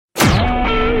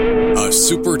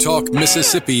SuperTalk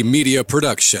Mississippi media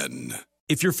production.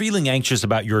 If you're feeling anxious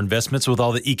about your investments with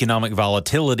all the economic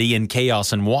volatility and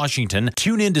chaos in Washington,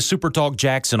 tune in to SuperTalk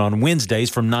Jackson on Wednesdays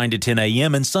from 9 to 10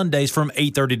 a.m. and Sundays from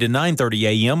 8:30 to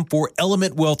 9:30 a.m. for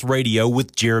Element Wealth Radio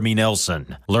with Jeremy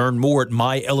Nelson. Learn more at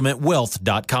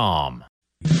myelementwealth.com.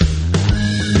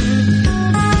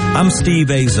 I'm Steve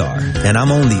Azar, and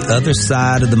I'm on the other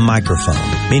side of the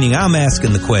microphone, meaning I'm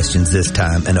asking the questions this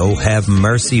time, and oh, have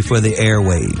mercy for the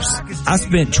airwaves. I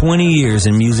spent 20 years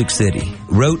in Music City,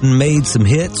 wrote and made some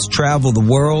hits, traveled the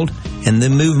world, and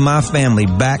then moved my family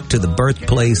back to the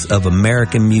birthplace of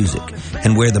American music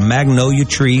and where the magnolia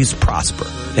trees prosper.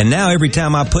 And now every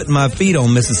time I put my feet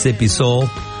on Mississippi soil,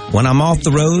 when I'm off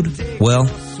the road, well,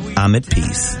 I'm at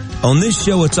peace. On this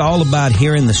show, it's all about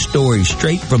hearing the stories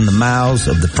straight from the mouths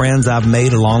of the friends I've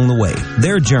made along the way,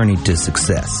 their journey to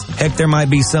success. Heck, there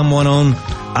might be someone on,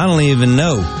 I don't even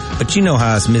know, but you know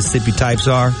how us Mississippi types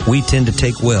are. We tend to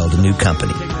take well to new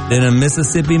company. In a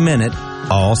Mississippi Minute,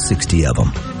 all 60 of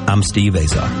them. I'm Steve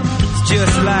Azar. It's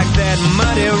just like that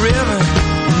muddy river,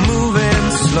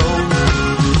 moving slow.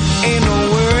 Ain't no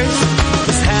worries,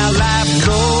 it's how life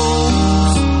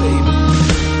goes, baby.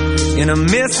 In a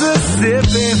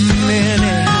Mississippi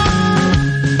Minute.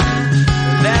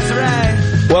 That's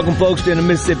right. Welcome, folks, to In a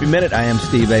Mississippi Minute. I am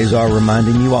Steve Azar,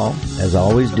 reminding you all, as I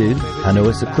always do. I know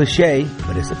it's a cliche,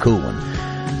 but it's a cool one.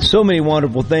 So many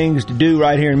wonderful things to do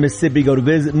right here in Mississippi. Go to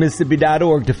visit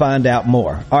Mississippi.org to find out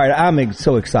more. All right, I'm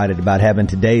so excited about having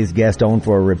today's guest on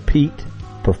for a repeat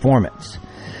performance.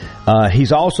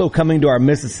 He's also coming to our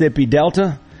Mississippi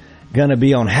Delta. Going to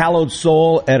be on hallowed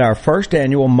soil at our first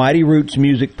annual Mighty Roots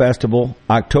Music Festival,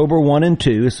 October 1 and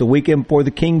 2. It's the weekend before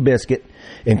the King Biscuit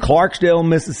in Clarksdale,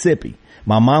 Mississippi,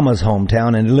 my mama's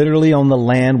hometown, and literally on the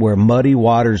land where Muddy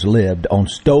Waters lived on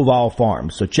Stovall Farm.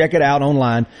 So check it out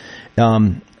online.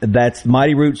 That's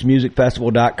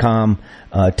MightyRootsMusicFestival.com.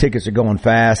 Tickets are going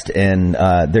fast, and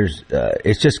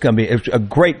it's just going to be a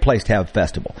great place to have a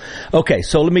festival. Okay,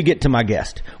 so let me get to my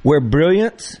guest. Where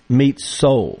brilliance meets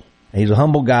soul. He's a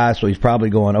humble guy, so he's probably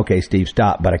going, okay, Steve,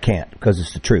 stop, but I can't, because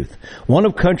it's the truth. One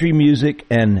of country music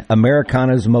and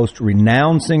Americana's most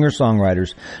renowned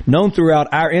singer-songwriters, known throughout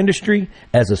our industry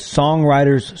as a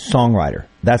songwriter's songwriter.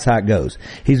 That's how it goes.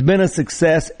 He's been a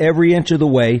success every inch of the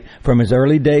way, from his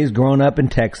early days growing up in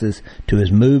Texas to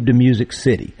his move to Music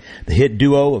City. The hit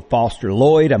duo of Foster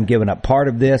Lloyd, I'm giving up part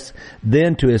of this,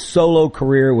 then to his solo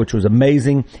career, which was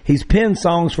amazing. He's penned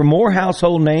songs for more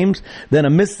household names than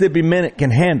a Mississippi Minute can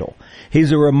handle.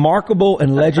 He's a remarkable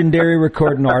and legendary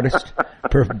recording artist.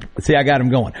 See, I got him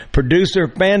going. Producer,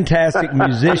 fantastic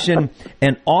musician,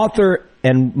 and author,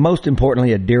 and most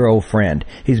importantly, a dear old friend.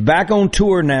 He's back on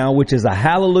tour now, which is a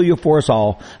hallelujah for us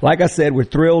all. Like I said, we're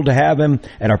thrilled to have him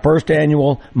at our first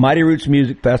annual Mighty Roots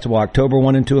Music Festival, October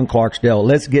 1 and 2 in Clarksdale.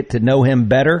 Let's get to know him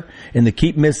better in the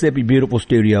Keep Mississippi Beautiful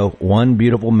studio. One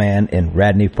beautiful man in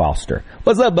Radney Foster.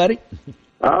 What's up, buddy?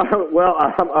 Well,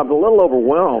 I'm a little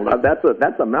overwhelmed.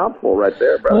 That's a mouthful right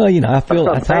there, bro. Well, you know,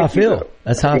 that's how I feel.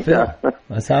 That's how I feel.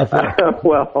 That's how I feel.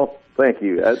 Well, thank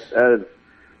you. That is,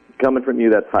 coming from you,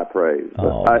 that's high praise.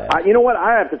 Oh, you know what?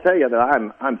 I have to tell you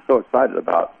that I'm so excited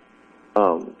about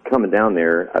coming down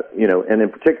there. And in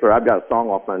particular, I've got a song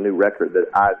off my new record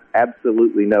that I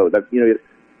absolutely know that you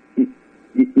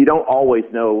don't always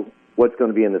know what's going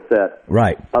to be in the set,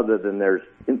 right? Other than there's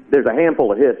a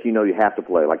handful of hits you have to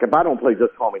play. Like if I don't play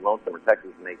Just Call Me Lonesome or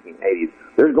Texas in the 1880s,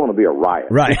 there's going to be a riot.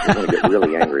 Right. They're going to get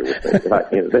really angry with me.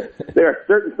 There are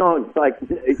certain songs like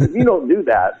if you don't do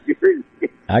that, people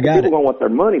are going to want their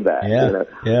money back. Yeah.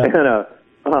 Yeah.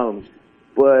 And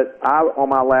but on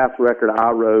my last record,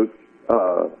 I wrote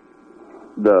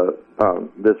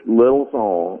this little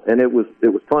song, and it was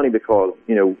funny because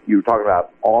you were talking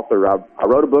about author. I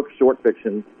wrote a book of short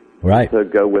fiction. Right. To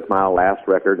go with my last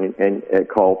record and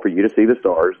called For You to See the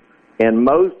Stars. And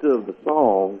most of the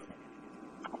songs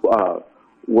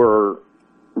were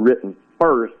written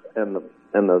first and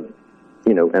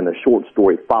the short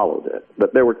story followed it.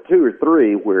 But there were two or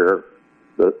three where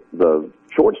the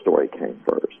short story came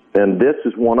first. And this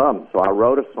is one of them. So I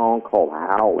wrote a song called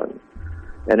Howlin'.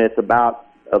 And it's about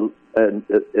the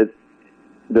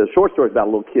short story is about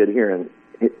a little kid hearing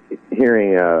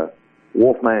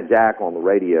Wolfman Jack on the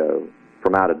radio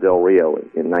from out of Del Rio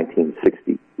in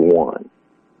 1961.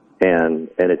 And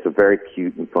it's a very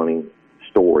cute and funny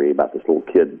story about this little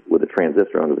kid with a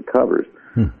transistor under the covers.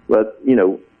 But,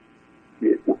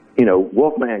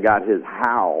 Wolfman got his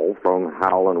howl from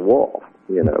Howlin' Wolf,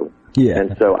 Yeah.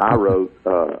 And so I wrote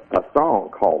a song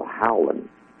called Howlin'.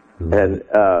 And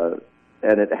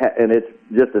it's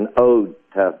just an ode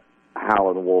to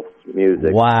Howlin' Wolf's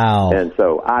music. Wow. And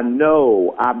so I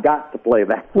know I've got to play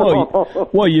that song.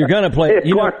 Well, you're going to play it.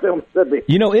 You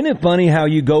know, isn't it funny how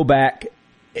you go back?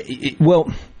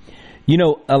 Well, you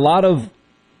know, a lot of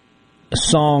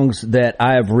songs that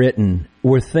I have written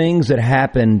were things that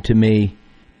happened to me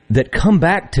that come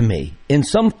back to me in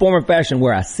some form or fashion,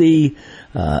 where I see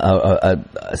a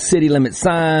city limit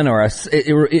sign or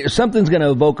something's going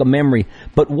to evoke a memory.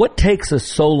 But what takes us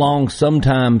so long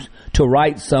sometimes to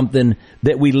write something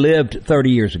that we lived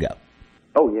 30 years ago?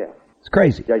 Oh, yeah. It's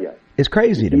crazy. Yeah. It's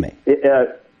crazy to me.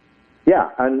 Yeah,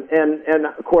 and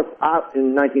of course,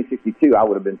 in 1962, I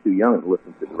would have been too young to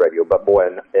listen to the radio. But boy,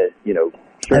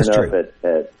 sure enough,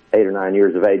 at 8 or 9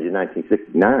 years of age in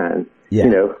 1969,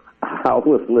 I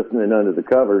was listening under the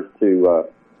covers to,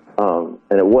 and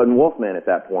it wasn't Wolfman at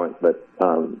that point, but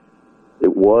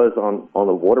it was on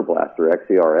the Water Blaster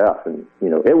XCRF, and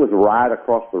it was right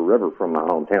across the river from my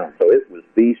hometown, so it was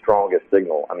the strongest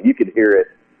signal. I mean, you could hear it.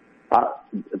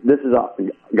 This is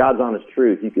God's honest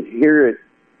truth. You could hear it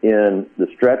in the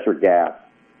stretcher gas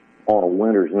on a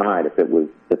winter's night if it was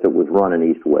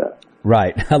running east-west.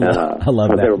 Right. I love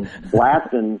that. They were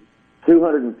blasting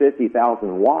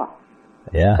 250,000 watts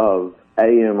of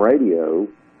AM radio,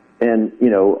 and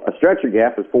a stretcher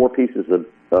gaff is 4 pieces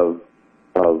of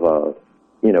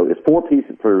it's 4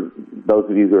 pieces for those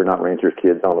of you who are not ranchers'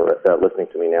 kids listening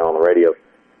to me now on the radio.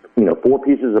 4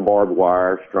 pieces of barbed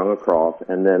wire strung across,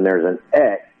 and then there's an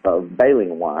X of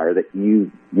baling wire that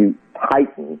you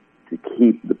tighten to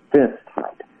keep the fence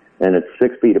tight, and it's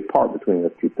 6 feet apart between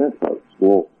those 2 fence posts.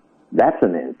 Well, that's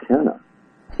an antenna,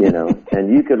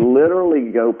 and you could literally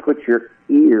go put your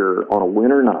ear on a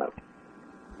winter night,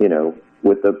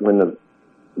 when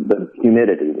the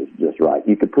humidity was just right.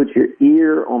 You could put your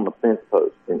ear on the fence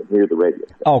post and hear the radio.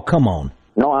 Oh, come on!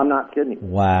 No, I'm not kidding you.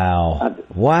 Wow!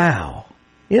 Wow!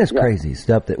 Yeah, it's crazy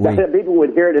stuff that people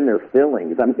would hear it in their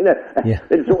feelings. I mean,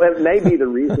 it may be the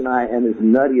reason I am as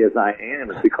nutty as I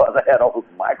am is because I had all those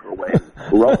microwaves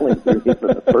rolling through me for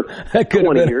the first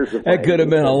 20 years of my That could have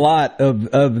been a lot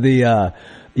of the.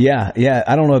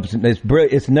 I don't know if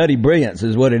it's nutty brilliance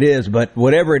is what it is, but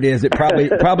whatever it is, it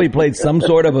probably played some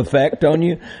sort of effect on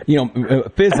you,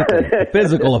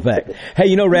 physical effect.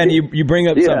 Hey, Randy, you bring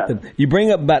up something. You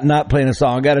bring up about not playing a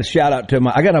song. I got to shout out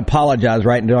I got to apologize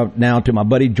right now to my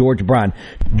buddy George Bryan.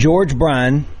 George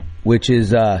Bryan, which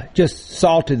is just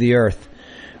salt of the earth,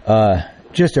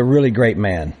 just a really great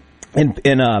man.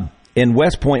 In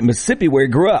West Point, Mississippi, where he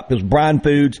grew up. It was Bryan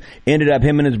Foods. Ended up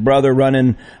him and his brother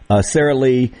running Sara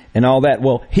Lee and all that.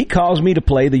 Well, he calls me to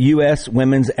play the U.S.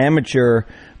 Women's Amateur,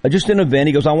 just an event.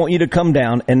 He goes, I want you to come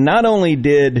down. And not only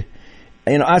did,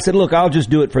 I said, look, I'll just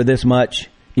do it for this much.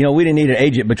 We didn't need an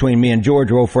agent between me and George.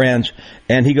 We're old friends.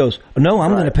 And he goes, no,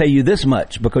 I'm going to pay you this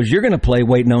much because you're going to play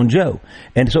Waiting on Joe.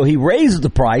 And so he raised the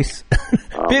price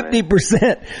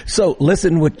 50%. So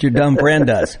listen what your dumb friend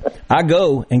does. I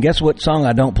go, and guess what song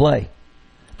I don't play?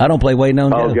 I don't play Waiting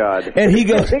on Joe. Oh, God. And he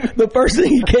goes, the first thing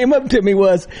he came up to me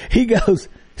was, he goes,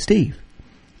 Steve,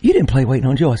 you didn't play Waiting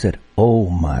on Joe. I said, oh,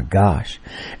 my gosh.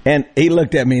 And he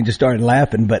looked at me and just started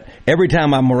laughing. But every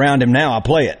time I'm around him now, I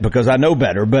play it because I know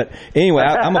better. But anyway,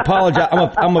 I'm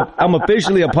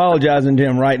officially apologizing to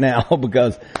him right now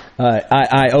because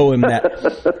I owe him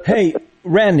that. Hey,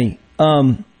 Randy,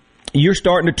 you're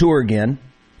starting to tour again.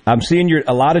 I'm seeing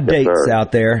a lot of dates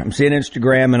out there. I'm seeing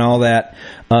Instagram and all that.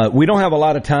 We don't have a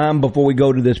lot of time before we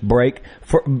go to this break,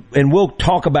 and we'll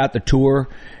talk about the tour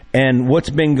and what's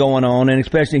been going on, and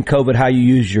especially in COVID, how you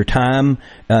use your time,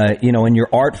 in your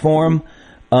art form.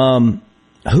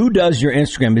 Who does your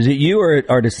Instagram? Is it you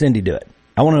or does Cindy do it?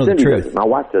 I want to know Cindy the truth. Does. My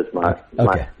wife does my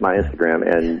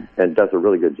Instagram and does a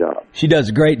really good job. She does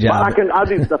a great job. I'll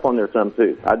do stuff on there some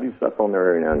too. I do stuff on there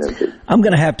every now and then too. I'm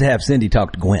going to have Cindy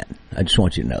talk to Gwen. I just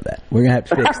want you to know that. We're going to have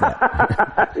to fix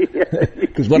that.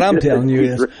 Because what I'm telling you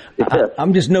is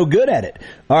I'm just no good at it.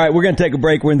 All right, we're going to take a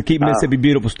break. We're in the Keep Mississippi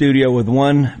Beautiful studio with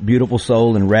one beautiful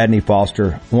soul and Radney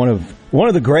Foster, one of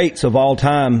the greats of all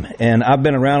time. And I've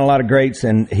been around a lot of greats,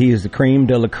 and he is the cream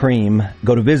de la cream.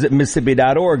 Go to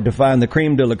visitmississippi.org to find the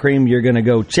cream de la cream you're going to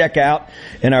go check out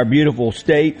in our beautiful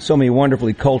state. So many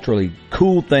wonderfully, culturally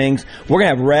cool things. We're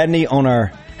going to have Radney on our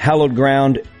hallowed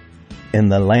ground in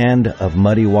the land of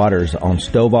muddy waters on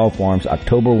Stovall Farms,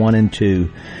 October 1 and 2.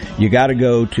 You got to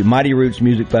go to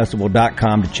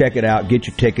MightyRootsMusicFestival.com to check it out. Get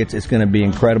your tickets. It's going to be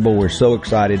incredible. We're so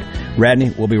excited. Radney,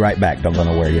 we'll be right back. Don't go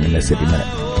nowhere. You're in the Mississippi Minute.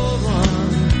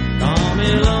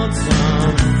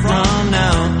 From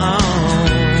now on.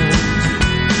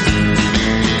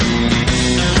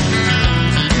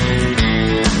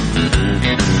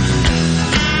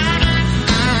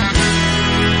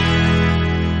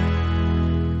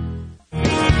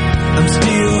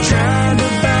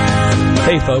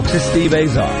 Hey folks, it's Steve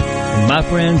Azar, and my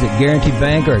friends at Guarantee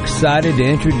Bank are excited to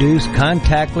introduce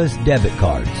contactless debit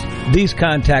cards. These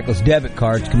contactless debit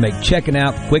cards can make checking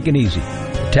out quick and easy.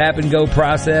 The tap and go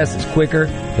process is quicker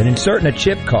than inserting a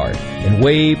chip card and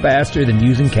way faster than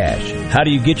using cash. How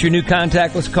do you get your new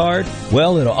contactless card?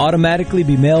 Well, it'll automatically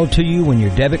be mailed to you when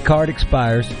your debit card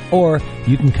expires, or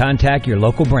you can contact your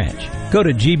local branch. Go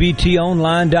to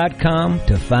gbtonline.com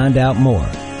to find out more.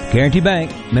 Guarantee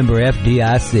Bank, member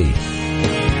FDIC.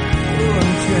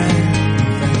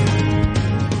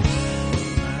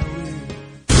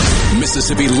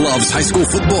 Mississippi loves high school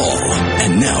football,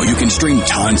 and now you can stream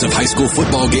tons of high school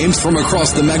football games from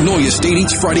across the Magnolia State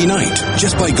each Friday night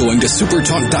just by going to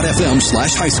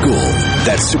supertalk.fm/high school.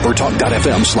 That's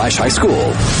supertalk.fm/high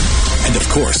school. And of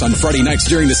course, on Friday nights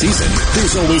during the season,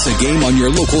 there's always a game on your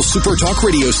local Supertalk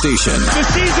radio station. The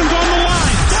season's on the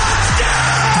line.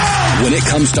 Touchdown! When it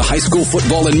comes to high school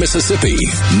football in Mississippi,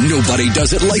 nobody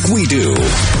does it like we do.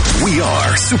 We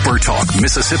are Supertalk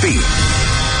Mississippi.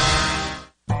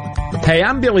 Hey,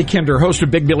 I'm Billy Kinder, host of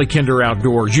Big Billy Kinder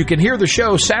Outdoors. You can hear the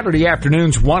show Saturday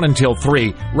afternoons 1 until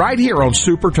 3, right here on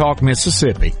Super Talk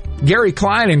Mississippi. Gary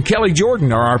Klein and Kelly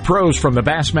Jordan are our pros from the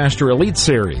Bassmaster Elite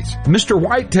Series. Mr.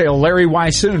 Whitetail Larry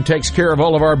Wysoon takes care of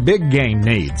all of our big game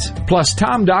needs. Plus,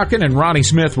 Tom Dokken and Ronnie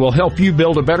Smith will help you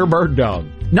build a better bird dog.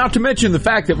 Not to mention the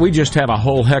fact that we just have a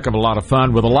whole heck of a lot of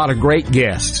fun with a lot of great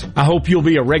guests. I hope you'll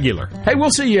be a regular. Hey, we'll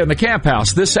see you in the Camp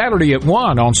House this Saturday at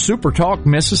 1 on Super Talk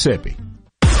Mississippi.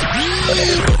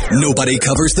 Nobody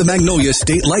covers the Magnolia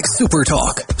State like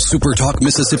Supertalk. Supertalk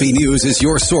Mississippi News is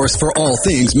your source for all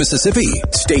things Mississippi.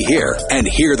 Stay here and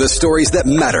hear the stories that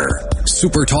matter.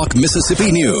 Supertalk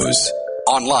Mississippi News.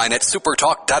 Online at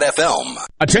supertalk.fm.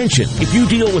 Attention! If you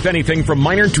deal with anything from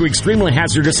minor to extremely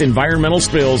hazardous environmental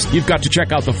spills, you've got to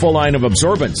check out the full line of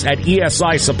absorbents at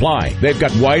ESI Supply. They've got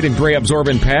white and gray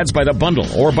absorbent pads by the bundle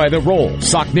or by the roll,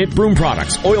 sock knit broom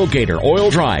products, oil gator,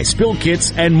 oil dry, spill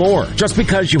kits, and more. Just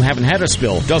because you haven't had a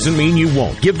spill doesn't mean you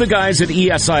won't. Give the guys at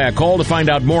ESI a call to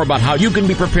find out more about how you can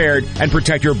be prepared and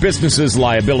protect your business's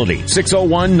liability.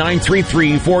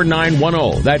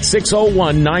 601-933-4910. That's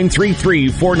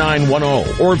 601-933-4910.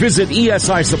 Or visit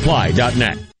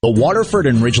esisupply.net. The Waterford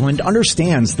in Ridgeland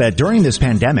understands that during this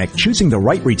pandemic, choosing the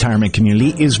right retirement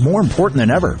community is more important than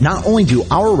ever. Not only do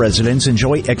our residents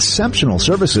enjoy exceptional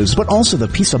services, but also the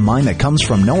peace of mind that comes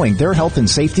from knowing their health and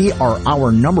safety are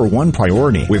our number one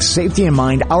priority. With safety in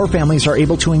mind, our families are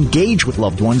able to engage with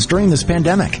loved ones during this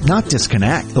pandemic, not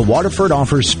disconnect. The Waterford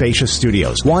offers spacious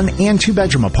studios, 1- and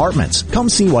 2-bedroom apartments. Come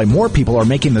see why more people are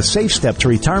making the safe step to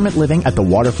retirement living at the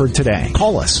Waterford today.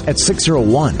 Call us at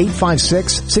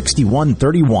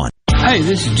 601-856-6131. Hey,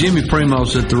 this is Jimmy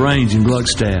Primos at the range in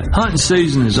Gluckstadt. Hunting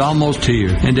season is almost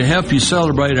here, and to help you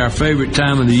celebrate our favorite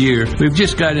time of the year, we've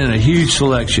just got in a huge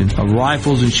selection of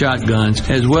rifles and shotguns,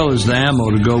 as well as the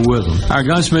ammo to go with them. Our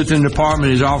gunsmithing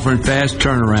department is offering fast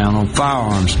turnaround on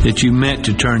firearms that you meant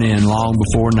to turn in long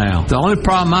before now. The only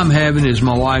problem I'm having is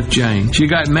my wife, Jane. She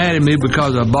got mad at me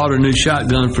because I bought a new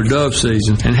shotgun for dove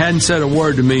season and hadn't said a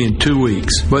word to me in 2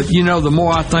 weeks. But, you know, the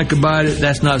more I think about it,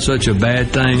 that's not such a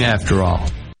bad thing after all.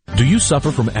 Do you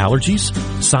suffer from allergies,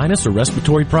 sinus, or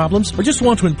respiratory problems, or just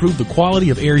want to improve the quality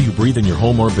of air you breathe in your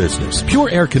home or business? Pure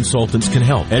Air Consultants can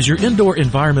help. As your indoor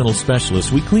environmental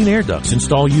specialists, we clean air ducts,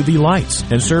 install UV lights,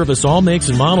 and service all makes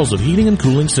and models of heating and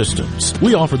cooling systems.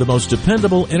 We offer the most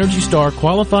dependable Energy Star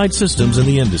qualified systems in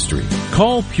the industry.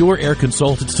 Call Pure Air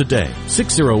Consultants today,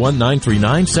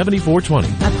 601-939-7420.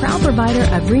 A proud provider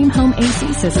of Dream Home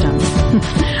AC systems.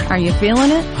 Are you feeling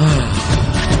it?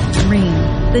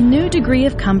 Dream, the new degree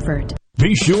of comfort.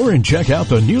 Be sure and check out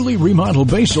the newly remodeled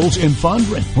Basil's in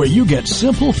Fondren, where you get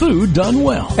simple food done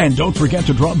well. And don't forget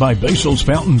to drop by Basil's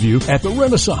Fountain View at the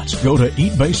Renaissance. Go to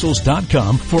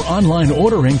eatbasils.com for online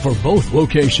ordering for both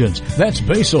locations. That's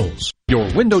Basil's.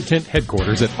 Your window tint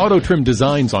headquarters at Auto Trim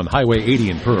Designs on Highway 80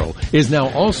 in Pearl is now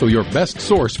also your best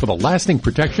source for the lasting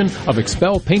protection of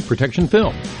Expel paint protection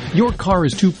film. Your car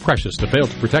is too precious to fail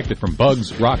to protect it from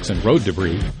bugs, rocks, and road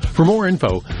debris. For more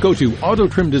info, go to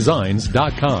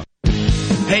autotrimdesigns.com.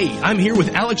 Hey, I'm here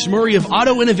with Alex Murray of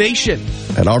Auto Innovation.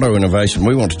 At Auto Innovation,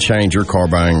 we want to change your car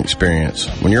buying experience.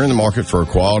 When you're in the market for a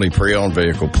quality pre-owned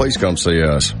vehicle, please come see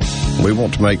us. We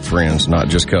want to make friends, not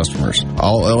just customers.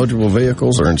 All eligible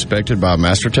vehicles are inspected by a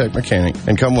MasterTech mechanic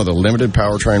and come with a limited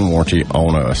powertrain warranty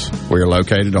on us. We are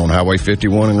located on Highway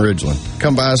 51 in Ridgeland.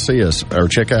 Come by and see us or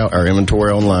check out our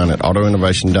inventory online at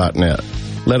autoinnovation.net.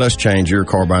 Let us change your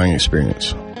car buying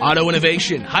experience. Auto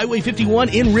Innovation, Highway 51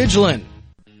 in Ridgeland.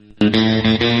 In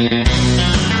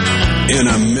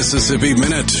a Mississippi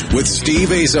Minute with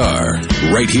Steve Azar,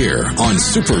 right here on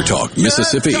Super Talk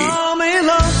Mississippi. Call me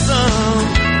lonesome.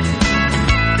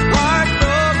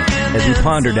 as we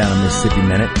ponder down a Mississippi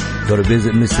Minute. Go to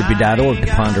visitmississippi.org to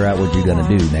ponder out what you're going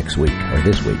to do next week, or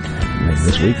this week,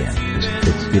 this weekend.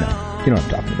 It's you know what I'm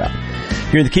talking about.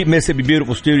 Here in the Keep Mississippi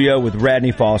Beautiful studio with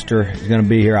Radney Foster. He's going to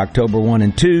be here October 1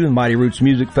 and 2.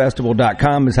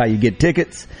 MightyRootsMusicFestival.com is how you get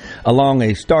tickets, along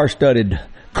a star-studded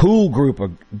cool group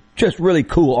of just really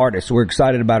cool artists. We're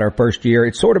excited about our first year.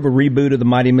 It's sort of a reboot of the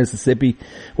Mighty Mississippi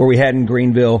where we had in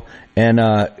Greenville. And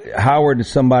Howard is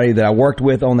somebody that I worked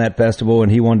with on that festival,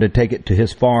 and he wanted to take it to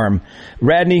his farm.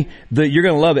 Radney, you're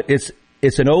going to love it.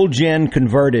 It's an old gin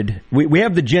converted. We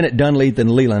have the gin at Dunleith and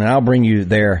Leland, and I'll bring you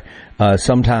there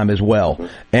sometime as well.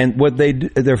 And what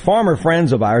they're farmer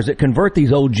friends of ours that convert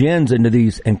these old gins into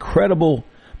these incredible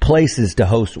places to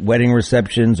host wedding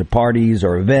receptions or parties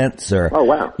or events or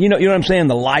you know what I'm saying.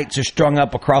 The lights are strung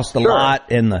up across the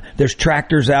lot, and there's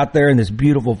tractors out there in this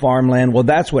beautiful farmland. Well,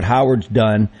 that's what Howard's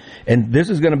done, and this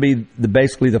is going to be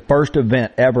basically the first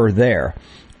event ever there.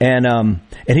 And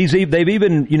they've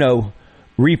even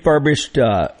refurbished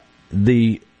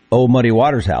the old Muddy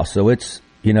Waters house, so it's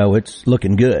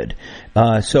looking good.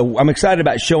 So I'm excited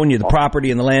about showing you the property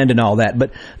and the land and all that.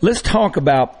 But let's talk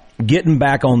about getting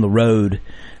back on the road.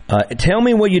 Tell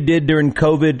me what you did during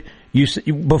COVID.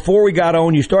 Before we got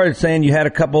on, you started saying you had a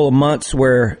couple of months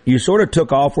where you sort of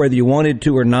took off whether you wanted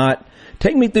to or not.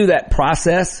 Take me through that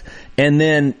process, and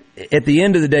then at the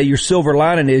end of the day, your silver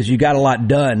lining is you got a lot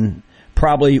done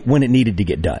probably when it needed to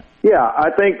get done. Yeah,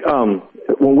 I think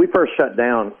when we first shut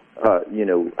down,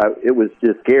 it was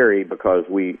just scary because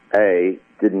we,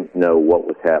 didn't know what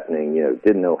was happening,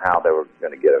 didn't know how they were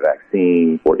going to get a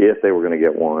vaccine or if they were going to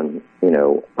get one,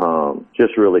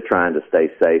 just really trying to stay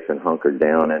safe and hunkered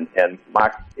down. And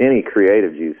any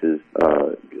creative juices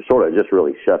sort of just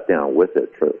really shut down with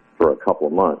it for a couple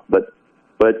of months. But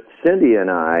Cindy and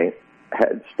I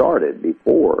had started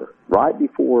right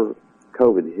before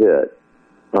COVID hit,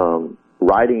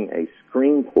 writing a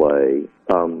screenplay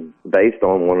based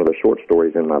on one of the short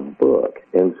stories in my book.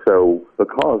 And so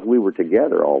because we were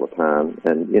together all the time,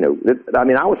 and,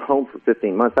 I was home for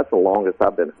 15 months. That's the longest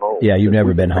I've been home. Yeah, you've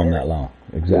never been home that long.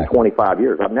 Exactly. In 25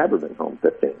 years. I've never been home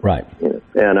 15. Right.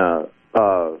 And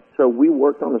so we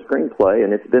worked on the screenplay,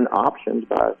 and it's been optioned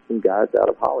by some guys out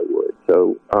of Hollywood.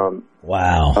 So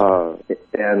wow.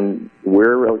 And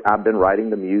I've been writing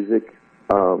the music.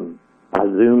 I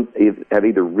have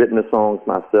either written the songs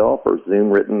myself or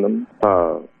Zoom written them,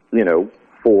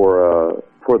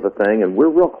 for the thing, and we're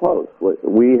real close.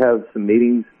 We have some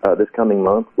meetings this coming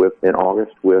month in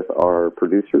August with our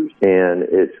producers, and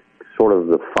it's sort of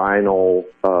the final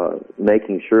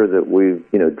making sure that we've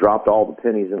dropped all the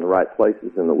pennies in the right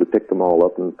places and that we picked them all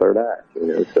up in the third act.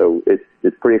 So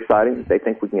it's pretty exciting. They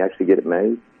think we can actually get it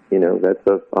made.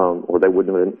 Or they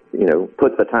wouldn't have,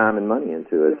 put the time and money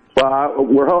into it. Well,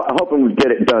 we're hoping we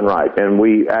get it done right, and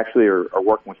we actually are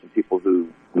working with some people who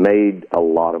made a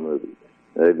lot of movies.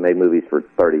 They've made movies for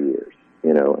 30 years,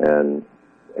 and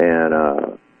as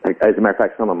a matter of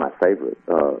fact, some of my favorites.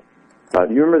 Do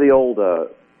you remember the old,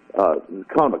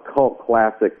 kind of a cult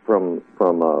classic from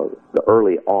the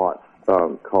early aughts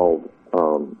called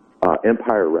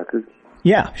Empire Records?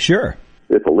 Yeah, sure.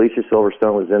 If Alicia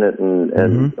Silverstone was in it,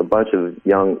 and a bunch of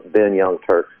young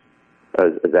Turks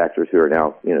as actors who are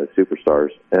now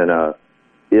superstars, and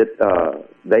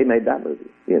they made that movie,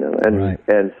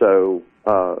 and so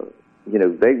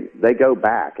they go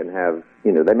back and have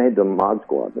they made the Mod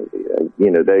Squad movie,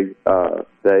 they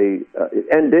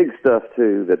and big stuff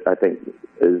too that I think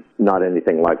is not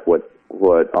anything like what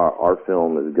our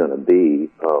film is going to be.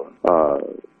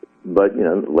 But,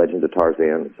 Legend of Tarzan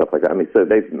and stuff like that. So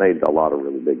they've made a lot of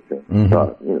really big things.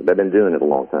 They've been doing it a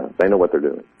long time. They know what they're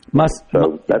doing.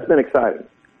 So that's been exciting.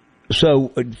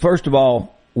 So, first of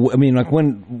all,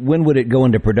 when would it go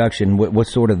into production?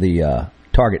 What's sort of the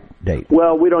target date?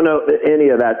 Well, we don't know any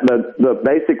of that. But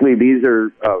basically, these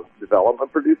are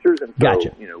development producers. And so,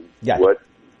 Gotcha.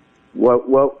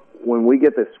 When we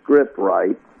get the script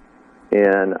right,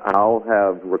 and I'll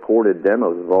have recorded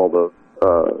demos of all the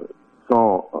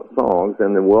songs,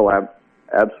 and then we'll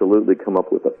absolutely come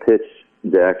up with a pitch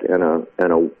deck and a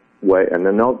way, and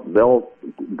then they'll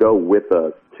go with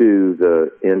us to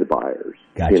the end buyers,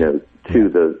 gotcha.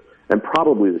 And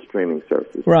probably the streaming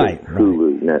services, right?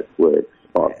 Hulu, Netflix,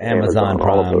 Amazon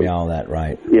Prime, all that,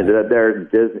 right? Yeah,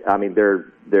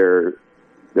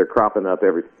 they're cropping up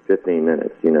every 15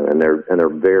 minutes, and they're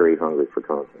very hungry for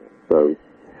content. So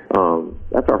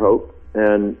that's our hope.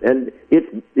 And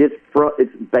it's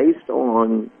based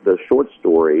on the short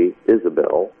story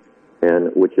Isabel,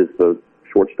 which is the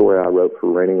short story I wrote for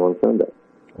Raining on Sunday.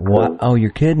 What? Oh,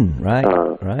 you're kidding, right?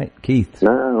 Right, Keith.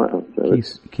 No, it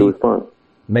was fun.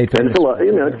 Made famous.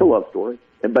 It's a love story.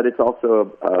 but it's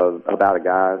also about a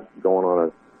guy going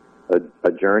on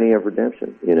a journey of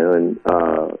redemption, you know, and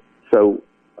so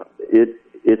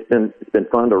it's been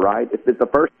fun to write. It's the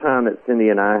first time that Cindy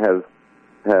and I have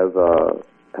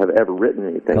ever written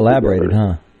anything. Collaborated,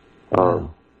 together. Huh?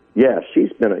 Wow. Yeah,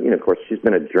 she's been of course she's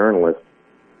been a journalist,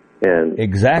 and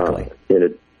exactly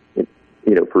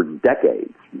for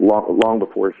decades, long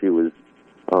before she was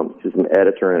an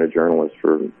editor and a journalist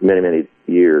for many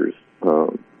years.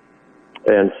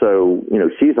 And so, you know,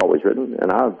 she's always written,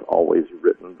 and I've always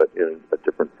written, but in a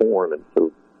different form. And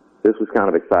so this was kind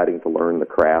of exciting to learn the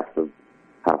craft of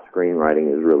how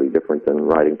screenwriting is really different than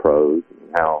writing prose,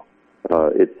 and how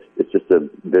it's just a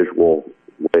visual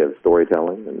way of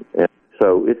storytelling. And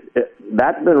so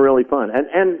that's been really fun.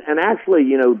 And actually,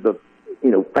 you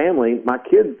know, family, my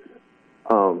kids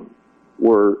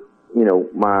were, you know,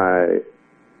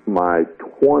 my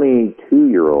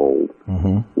 22-year-old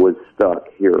was stuck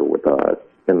here with us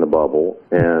in the bubble,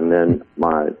 and then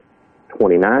my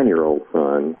 29-year-old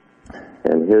son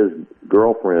and his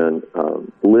girlfriend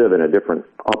live in a different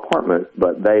apartment,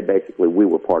 but we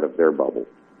were part of their bubble,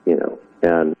 you know.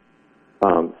 And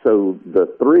so the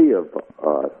three of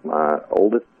us, my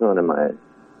oldest son and my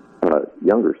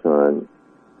younger son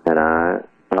and I,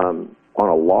 on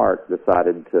a lark,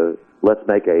 decided to let's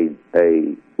make a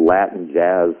Latin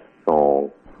jazz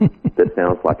song that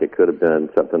sounds like it could have been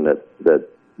something that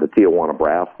the Tijuana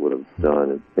Brass would have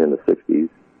done in the 60s.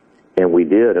 And we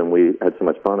did, and we had so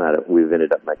much fun at it, we've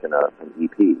ended up making an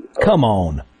EP. Come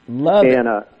on. Love it.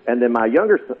 And then my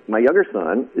younger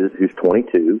son, who's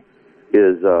 22,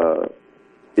 is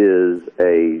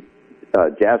a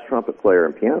jazz trumpet player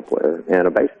and piano player and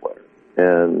a bass player.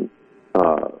 And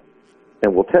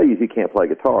will tell you he can't play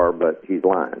guitar, but he's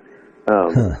lying.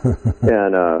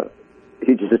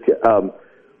 He just,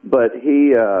 but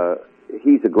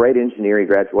he's a great engineer. He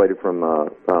graduated from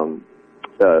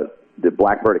the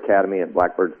Blackbird Academy at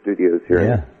Blackbird Studios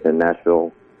here in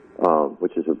Nashville,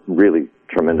 which is a really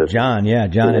tremendous John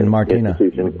and Martina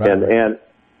institution. And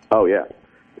oh yeah,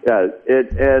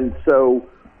 and so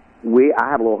I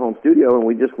have a little home studio, and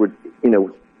we just would, you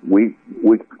know, we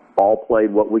all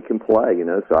played what we can play, you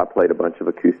know. So I played a bunch of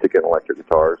acoustic and electric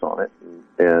guitars on it,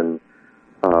 and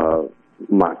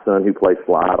my son, who plays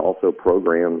slide, also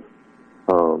programs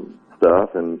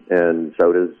stuff, and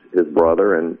so does his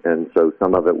brother, and so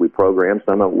some of it we programmed,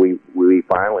 some of it we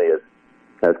finally,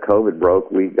 as COVID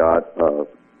broke, we got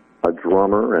a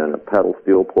drummer and a pedal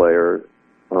steel player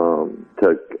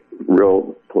to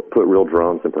put real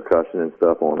drums and percussion and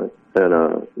stuff on it.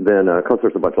 And then, because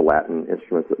there's a bunch of Latin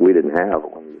instruments that we didn't have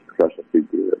when we used percussion to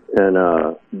do it. And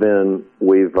then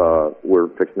we're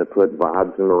fixing to put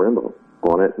vibes and marimba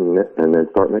on it, and then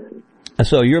start mixing.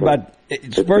 So you're about,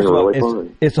 first of all,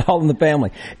 it's all in the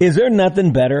family. Is there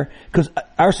nothing better? Because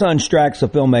our son Strack's a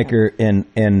filmmaker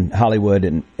in Hollywood,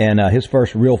 and his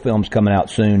first real film's coming out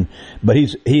soon. But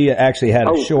he actually had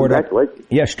a short. Congratulations.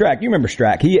 Yeah, Strack. You remember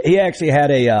Strack? He actually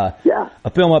had a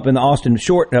film up in the Austin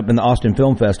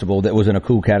Film Festival that was in a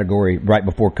cool category right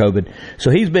before COVID.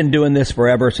 So he's been doing this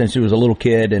forever since he was a little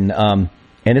kid, and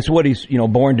it's what he's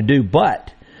born to do.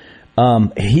 But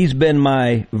he's been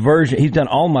my version. He's done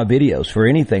all my videos for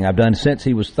anything I've done since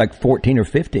he was like 14 or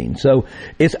 15. So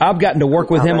I've gotten to work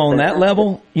with him on that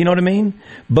level. You know what I mean?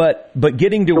 But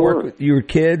getting to work with your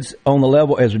kids on the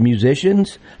level as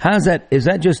musicians, is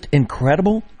that just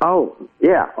incredible? Oh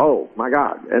yeah. Oh my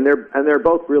God. And they're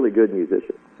both really good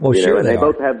musicians. Well, sure, and they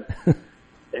both have.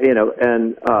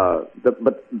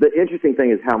 But the interesting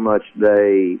thing is how much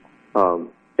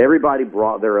everybody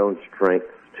brought their own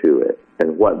strengths to it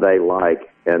and what they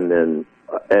like, and then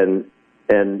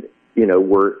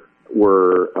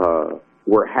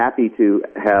we're happy to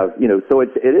have, so it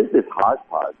is this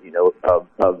hodgepodge,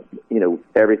 of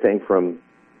everything from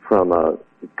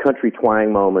country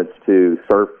twang moments to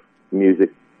surf music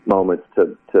moments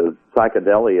to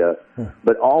psychedelia,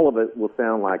 but all of it will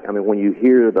sound like, when you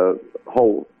hear the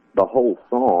whole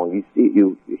song,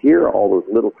 you hear all those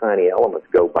little tiny elements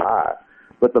go by,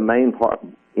 but the main part,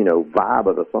 vibe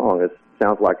of the song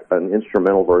sounds like an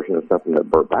instrumental version of something that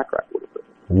Burt Bacharach would have written.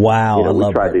 Wow, I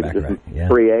love Burt Bacharach. We tried to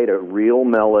just create a real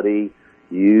melody,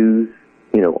 use,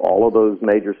 all of those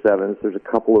major sevens. There's a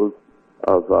couple of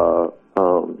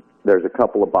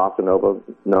bossa nova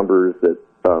numbers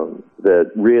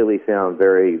that really sound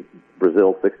very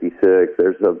Brazil 66.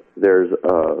 There's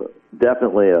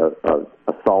definitely a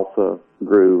salsa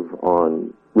groove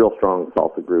on, real strong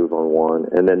salsa groove on one,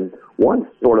 and then one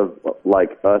sort of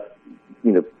like us,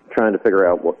 trying to figure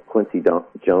out what Quincy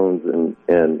Jones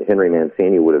and Henry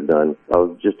Mancini would have done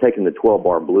of just taking the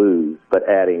 12-bar blues but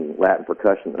adding Latin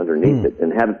percussion underneath it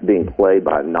and having it being played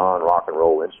by a non-rock and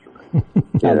roll instrument.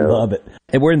 I love it.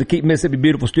 And we're in the Keep Mississippi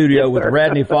Beautiful studio with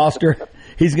Radney Foster.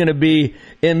 He's going to be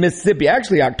in Mississippi,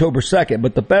 actually October 2nd,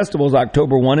 but the festival is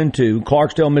October 1 and 2,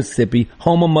 Clarksdale, Mississippi,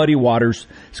 home of Muddy Waters.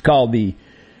 It's called the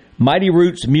Mighty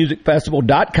Roots Music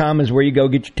Festival.com is where you go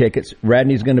get your tickets.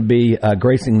 Radney's going to be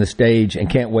gracing the stage and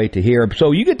can't wait to hear.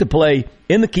 So you get to play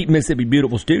in the Keep Mississippi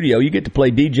Beautiful studio. You get to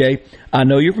play DJ. I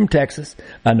know you're from Texas.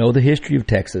 I know the history of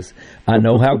Texas. I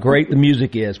know how great the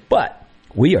music is, but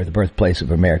we are the birthplace of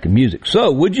American music.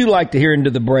 So would you like to hear into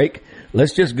the break?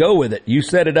 Let's just go with it. You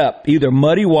set it up. Either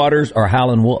Muddy Waters or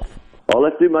Howlin' Wolf. Well,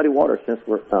 let's do Muddy Waters since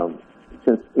we're going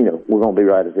to be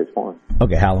right at his farm.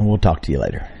 Okay, Howlin', we'll talk to you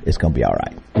later. It's going to be all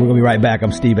right. We're going to be right back.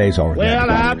 I'm Steve Azar. Well,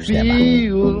 I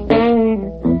feel,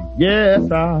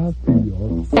 yes, I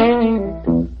feel,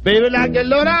 baby, like you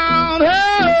low down,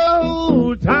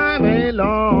 oh, time ain't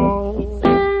long.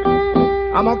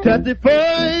 I'm going to catch the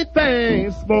first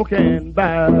thing smoking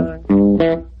back.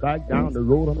 Back down the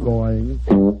road I'm going.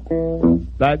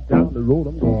 Back down the road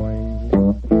I'm going.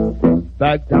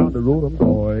 Back down the road I'm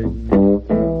going.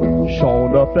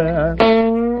 Showing up there.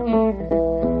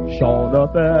 Showing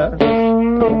up there.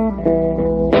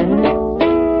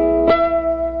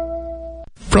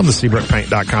 From the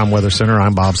SeabrookPaint.com Weather Center,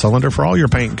 I'm Bob Sullender. For all your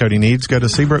paint and coating needs, go to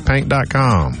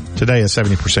SeabrookPaint.com. Today, a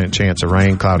 70% chance of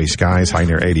rain, cloudy skies, high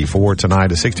near 84.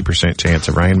 Tonight, a 60% chance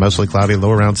of rain, mostly cloudy,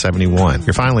 low around 71.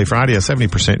 Your finally Friday, a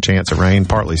 70% chance of rain,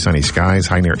 partly sunny skies,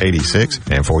 high near 86.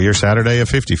 And for your Saturday, a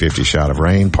 50-50 shot of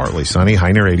rain, partly sunny,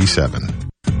 high near 87.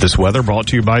 This weather brought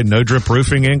to you by No Drip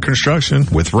Roofing and Construction.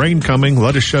 With rain coming,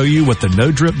 let us show you what the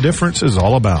No Drip difference is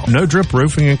all about. No Drip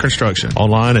Roofing and Construction.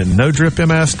 Online at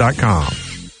NoDripMS.com.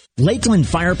 Lakeland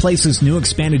Fireplace's new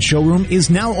expanded showroom is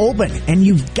now open, and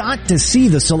you've got to see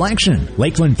the selection.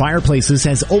 Lakeland Fireplaces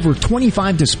has over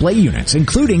 25 display units,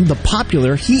 including the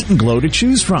popular Heat and Glow to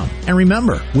choose from. And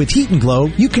remember, with Heat and Glow,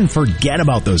 you can forget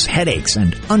about those headaches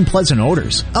and unpleasant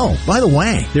odors. Oh, by the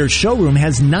way, their showroom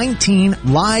has 19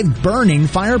 live burning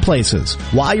fireplaces.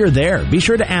 While you're there, be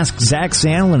sure to ask Zach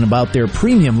Sandlin about their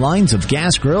premium lines of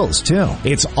gas grills, too.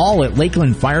 It's all at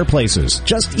Lakeland Fireplaces,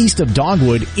 just east of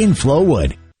Dogwood in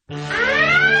Flowood.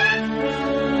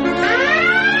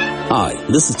 Hi,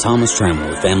 this is Thomas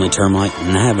Trammell with Family Termite,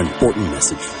 and I have an important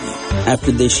message for you.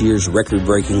 After this year's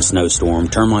record-breaking snowstorm,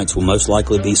 termites will most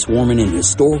likely be swarming in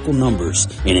historical numbers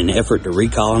in an effort to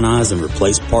recolonize and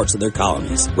replace parts of their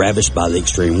colonies ravished by the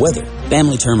extreme weather.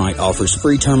 Family Termite offers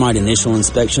free termite initial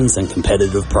inspections and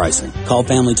competitive pricing. Call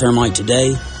Family Termite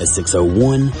today at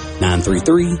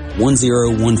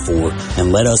 601-933-1014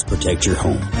 and let us protect your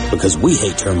home, because we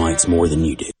hate termites more than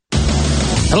you do.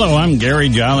 Hello, I'm Gary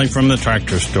Jolly from the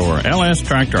Tractor Store. LS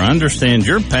Tractor understands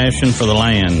your passion for the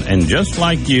land, and just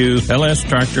like you, LS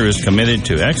Tractor is committed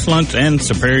to excellence and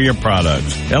superior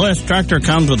products. LS Tractor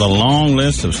comes with a long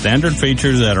list of standard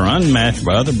features that are unmatched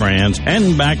by other brands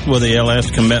and backed with the LS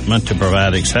commitment to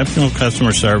provide exceptional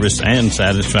customer service and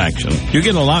satisfaction. You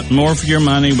get a lot more for your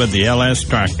money with the LS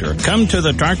Tractor. Come to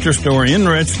the Tractor Store in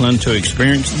Richland to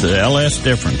experience the LS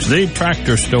difference. The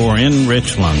Tractor Store in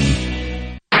Richland.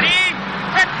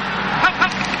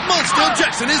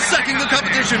 Jackson is sacking the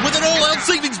competition with an all-out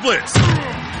savings blitz.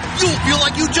 You'll feel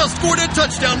like you just scored a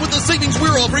touchdown with the savings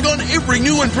we're offering on every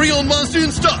new and pre-owned Mazda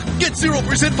in stock. Get 0%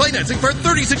 financing for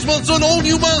 36 months on all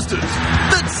new Mazdas.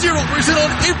 That's 0%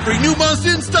 on every new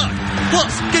Mazda in stock.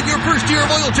 Plus, get your first year of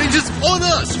oil changes on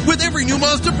us with every new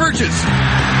Mazda purchase.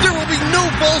 There will be no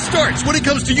false starts when it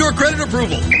comes to your credit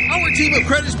approval. Our team of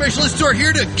credit specialists are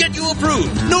here to get you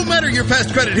approved, no matter your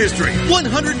past credit history.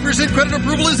 100% credit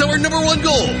approval is our number one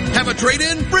goal. Have a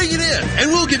trade-in? Bring it in,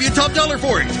 and we'll give you top dollar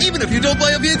for it, even if you don't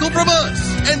buy a vehicle from us.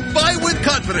 And buy with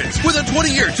confidence with a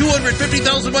 20-year,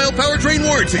 250,000-mile powertrain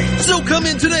warranty. So come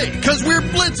in today, because we're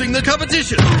blitzing the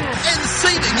competition and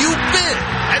saving you big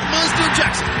at Mazda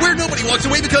Jackson, where nobody walks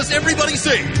away because everybody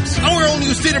saves. Our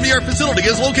all-new state-of-the-art facility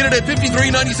is located at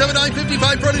 5397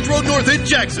 I-55 Frontage Road North in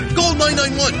Jackson. Call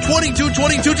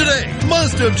 991-2222 today.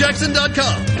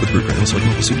 MazdaofJackson.com. With Rupert Hillside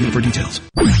Mobile, see dealer for details.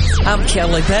 I'm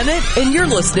Kelly Bennett, and you're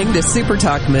listening to Super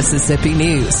Talk Mississippi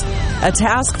News. A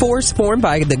task force formed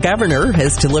by the governor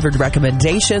has delivered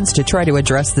recommendations to try to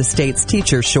address the state's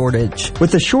teacher shortage.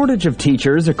 With the shortage of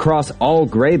teachers across all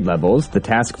grade levels, the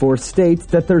task force states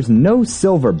that there's no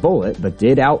silver bullet, but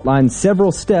did outline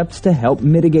several steps to help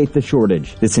mitigate the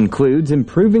shortage. This includes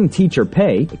improving teacher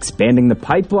pay, expanding the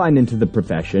pipeline into the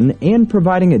profession, and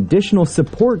providing additional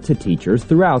support to teachers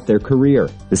throughout their career.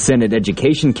 The Senate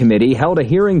Education Committee held a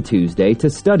hearing Tuesday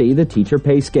to study the teacher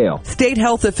pay scale. State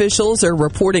health officials are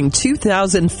reporting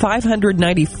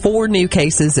 2,594 new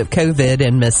cases of COVID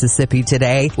in Mississippi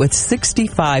today, with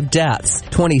 65 deaths.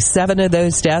 27 of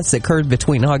those deaths occurred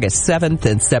between August 7th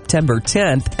and September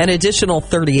 10th. An additional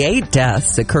 38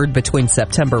 deaths occurred between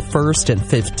September 1st and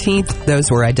 15th. Those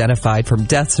were identified from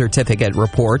death certificate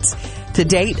reports. To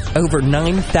date, over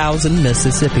 9,000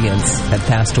 Mississippians have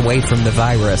passed away from the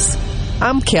virus.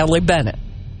 I'm Kelly Bennett.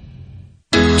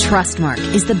 Trustmark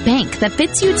is the bank that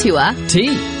fits you to a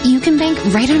T. You can bank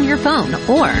right on your phone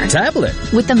or tablet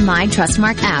with the My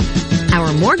Trustmark app.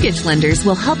 Our mortgage lenders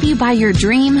will help you buy your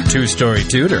dream two-story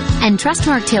tutor. And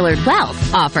Trustmark Tailored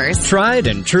Wealth offers tried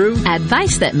and true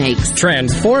advice that makes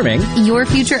transforming your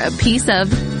future a piece of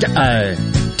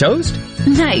toast.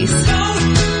 Nice.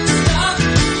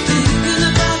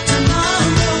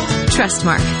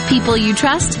 Trustmark. People you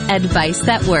trust. Advice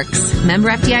that works. Member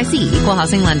FDIC. Equal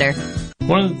housing lender.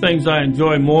 One of the things I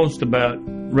enjoy most about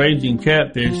raising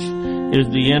catfish is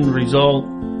the end result,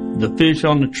 the fish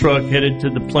on the truck headed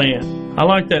to the plant. I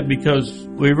like that because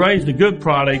we raised a good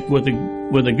product with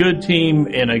a good team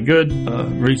and a good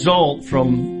result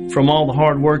from all the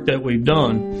hard work that we've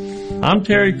done. I'm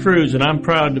Terry Cruz, and I'm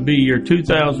proud to be your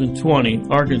 2020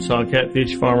 Arkansas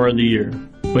Catfish Farmer of the Year.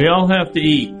 We all have to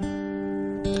eat.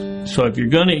 So if you're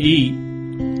going to eat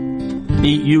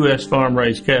U.S.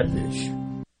 farm-raised catfish.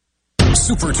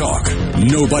 Super Talk.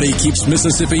 Nobody keeps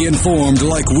Mississippi informed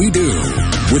like we do.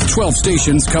 With 12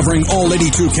 stations covering all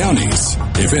 82 counties.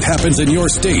 If it happens in your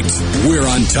state, we're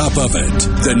on top of it.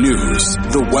 The news,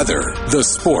 the weather, the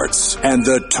sports, and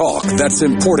the talk that's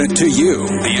important to you.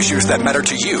 The issues that matter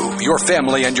to you, your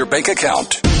family, and your bank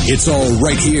account. It's all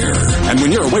right here. And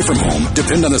when you're away from home,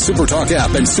 depend on the Super Talk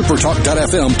app and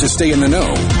supertalk.fm to stay in the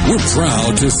know. We're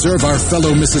proud to serve our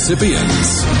fellow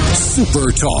Mississippians.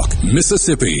 Super Talk,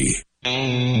 Mississippi.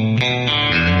 In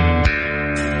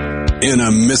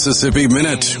a Mississippi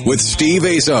Minute with Steve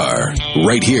Azar,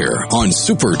 right here on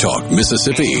Super Talk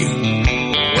Mississippi.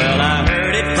 Well, I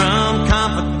heard it from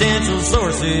confidential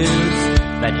sources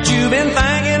that you've been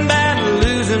thinking about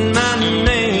losing my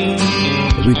name.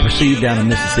 As we proceed down a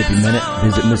Mississippi Minute,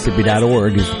 visit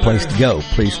Mississippi.org is the place to go.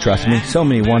 Please trust me. So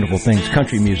many wonderful things.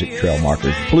 Country music trail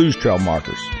markers, blues trail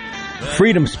markers,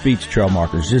 freedom speech trail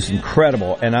markers, just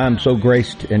incredible. And I'm so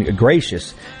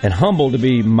gracious and humbled to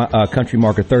be country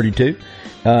marker 32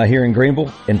 here in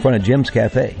Greenville in front of Jim's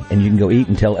Cafe. And you can go eat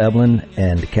and tell Evelyn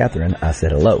and Catherine I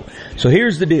said hello. So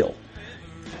here's the deal.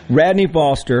 Radney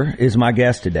Foster is my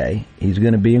guest today. He's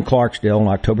going to be in Clarksdale on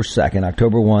October 2nd.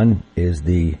 October 1 is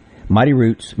the Mighty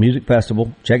Roots Music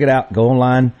Festival. Check it out. Go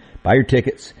online. Buy your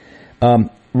tickets.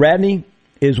 Radney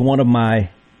is one of my...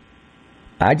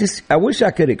 I wish I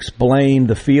could explain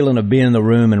the feeling of being in the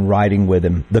room and writing with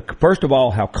him. First of all,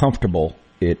 how comfortable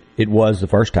it was the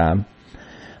first time.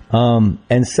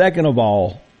 And second of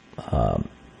all,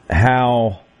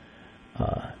 how,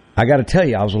 I got to tell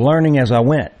you, I was learning as I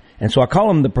went. And so I call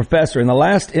him the professor. In the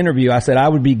last interview, I said I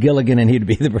would be Gilligan and he'd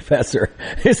be the professor.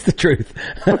 It's the truth.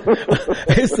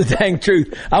 It's the dang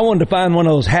truth. I wanted to find one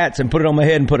of those hats and put it on my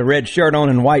head and put a red shirt on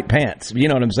and white pants. You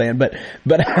know what I'm saying? But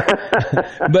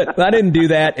I didn't do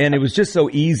that, and it was just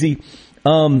so easy.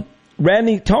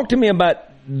 Radney, talk to me about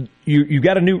you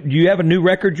have a new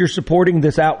record you're supporting.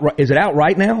 Is it out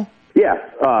right now? Yeah.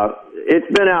 It's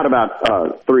been out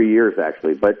about 3 years,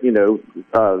 actually. But,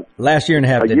 last year and a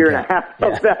half. A year and a half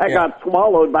of that got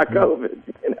swallowed by COVID.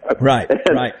 Right.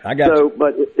 I got you.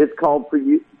 But it's called For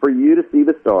You to See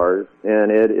the Stars,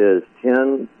 and it is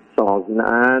 10 songs,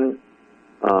 9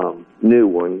 new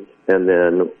ones, and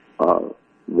then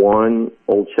one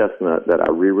old chestnut that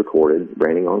I re-recorded,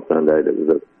 Raining on Sunday, that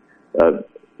was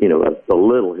a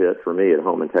little hit for me at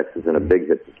home in Texas and a big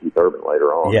hit for Keith Urban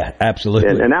later on. Yeah, absolutely.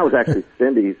 And that was actually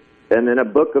Cindy's. And then a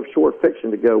book of short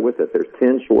fiction to go with it. There's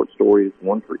 10 short stories,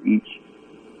 one for each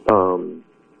song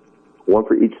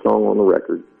on the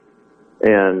record.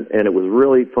 And it was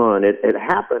really fun. It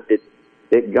happened.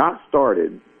 It got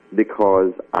started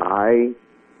because I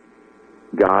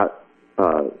got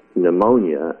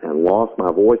pneumonia and lost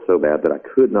my voice so bad that I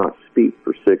could not speak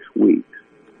for 6 weeks.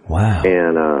 Wow.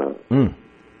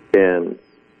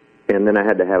 And then I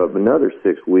had to have another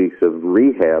 6 weeks of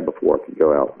rehab before I could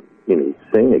go out,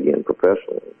 sing again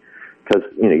professionally. because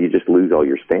you just lose all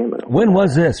your stamina. When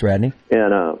was this, Radney?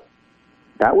 And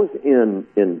that was in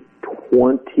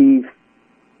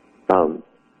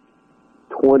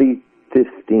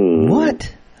 2015.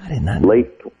 What? I did not.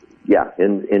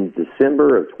 In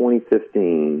December of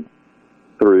 2015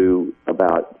 through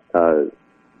about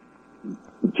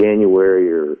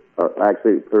January or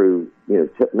actually through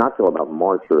not till about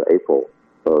March or April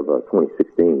of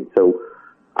 2016. So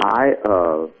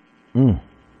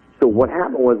so what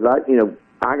happened was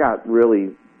I got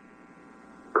really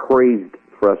crazed,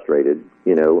 frustrated,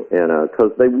 and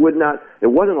because they would not. It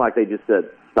wasn't like they just said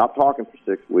stop talking for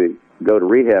 6 weeks, go to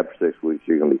rehab for 6 weeks,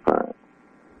 you're going to be fine.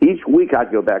 Each week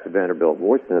I'd go back to Vanderbilt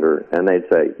Voice Center and they'd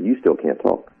say, you still can't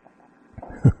talk.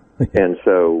 And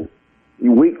so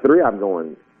week 3 I'm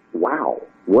going, wow,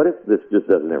 what if this just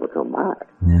doesn't ever come back?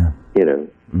 Yeah.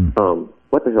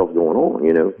 What the hell's going on,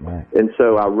 Right. And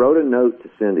so I wrote a note to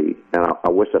Cindy, and I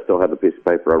wish I still had the piece of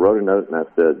paper. I wrote a note and I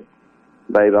said,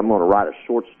 babe, I'm going to write a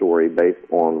short story based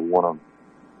on one of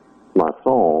my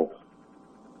songs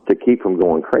to keep from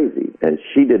going crazy. And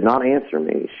she did not answer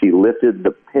me. She lifted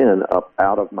the pen up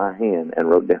out of my hand and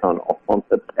wrote down on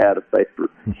the pad of paper,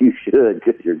 you should,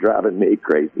 because you're driving me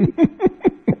crazy.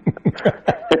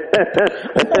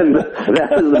 And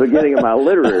that was the beginning of my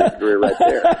literary career right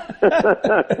there.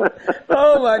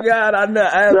 Oh my God! I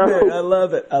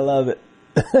love it. I love it.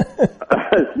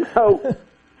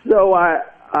 So I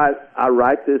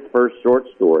write this first short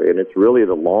story, and it's really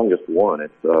the longest one.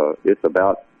 It's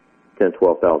about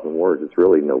 12,000 words. It's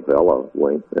really novella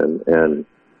length, and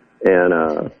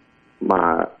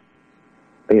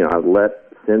I let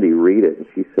Cindy read it, and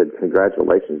she said,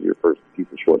 "Congratulations, your first piece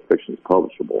of short fiction is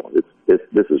publishable.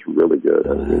 This is really good,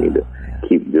 and we need to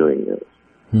keep doing this."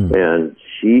 And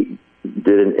she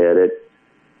did an edit,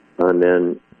 and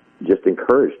then just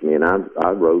encouraged me, and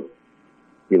I wrote,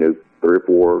 3 or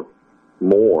 4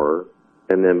 more,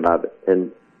 and then by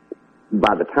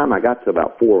the time I got to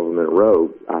about 4 of them in a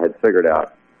row, I had figured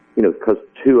out, because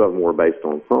 2 of them were based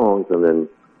on songs, and then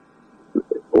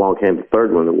along came the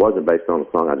third one that wasn't based on a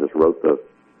song. I just wrote the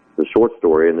short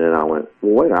story, and then I went,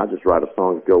 well, wait, I'll just write a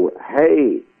song and go,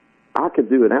 hey, I could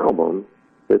do an album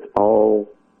that's all,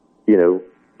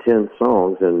 10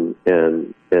 songs and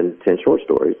 10 short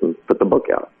stories and put the book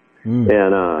out.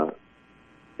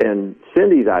 And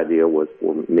Cindy's idea was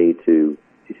for me she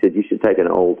said, you should take an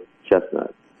old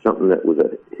chestnut, something that was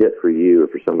a hit for you or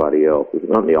for somebody else,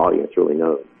 something the audience really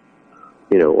knows,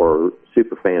 or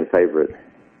super fan favorite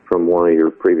from one of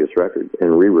your previous records,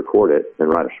 and re-record it and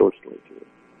write a short story to it.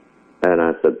 And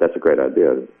I said, that's a great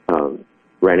idea.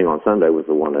 Raining on Sunday was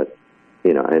the one that,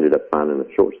 I ended up finding a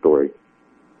short story,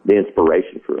 the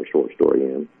inspiration for a short story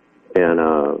in. And,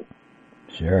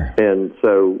 sure. And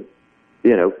so,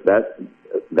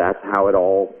 that's how it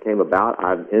all came about.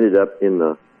 I've ended up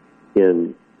in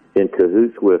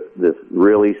cahoots with this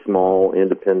really small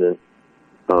independent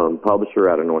publisher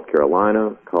out of North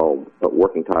Carolina called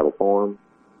Working Title Farm.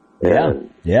 And,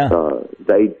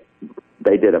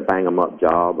 they did a bang-em-up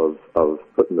job of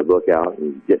putting the book out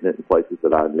and getting it in places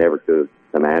that I never could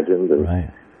have imagined, and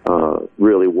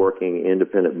really working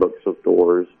independent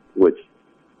bookstores, which,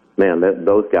 man,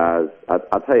 those guys,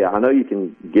 I'll tell you, I know you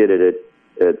can get it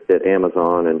at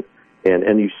Amazon,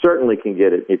 and you certainly can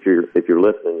get it if you're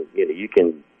listening. You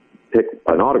can pick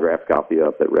an autographed copy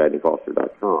up at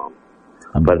RadneyFoster.com.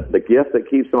 But the gift that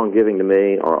keeps on giving to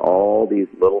me are all these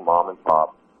little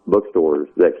mom-and-pop bookstores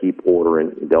that keep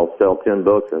ordering. They'll sell 10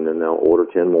 books and then they'll order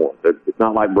 10 more. It's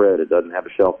not like bread; it doesn't have a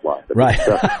shelf life.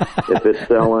 If it's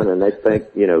selling and they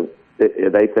think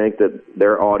they think that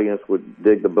their audience would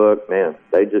dig the book, man,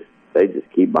 they just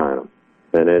keep buying them,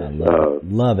 and it's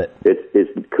love it.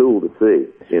 It's cool to see.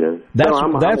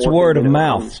 That's word of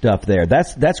mouth stuff there.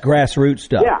 That's grassroots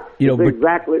stuff. Yeah,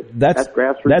 exactly. That's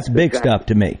grassroots. That's big stuff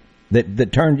to me.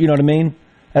 That turns. You know what I mean?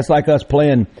 That's like us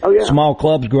playing small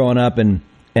clubs growing up and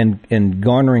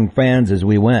garnering fans as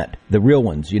we went, the real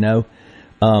ones, I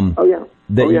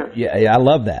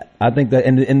love that. I think that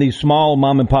in these small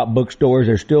mom and pop bookstores,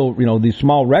 there's still, these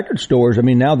small record stores. I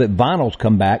mean, now that vinyl's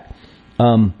come back,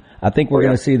 I think we're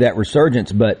going to see that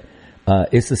resurgence, but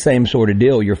it's the same sort of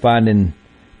deal. You're finding,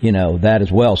 that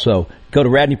as well. So go to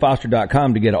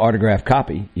RadneyFoster.com to get an autographed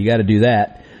copy. You got to do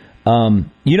that.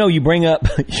 You bring up,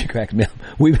 she cracks me up.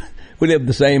 We live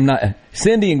the same night.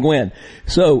 Cindy and Gwen.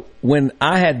 So when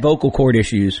I had vocal cord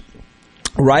issues,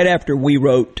 right after we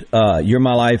wrote You're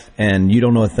My Life and You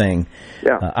Don't Know a Thing,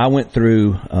 I went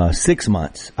through 6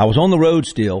 months. I was on the road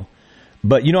still,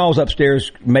 But I was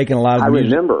upstairs making a lot of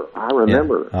music. I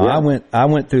remember. Yeah. I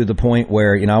went through the point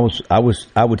where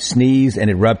I would sneeze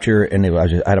and it rupture and I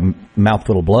had a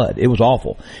mouthful of blood. It was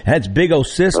awful. I had this big old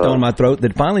cyst on my throat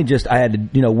that finally I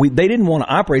had to. They didn't want to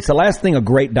operate. It's the last thing a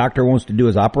great doctor wants to do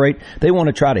is operate. They want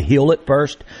to try to heal it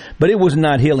first, but it was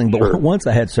not healing. But once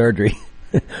I had surgery.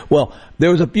 Well, there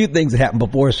was a few things that happened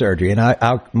before surgery, and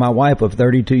my wife of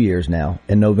 32 years now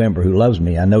in November, who loves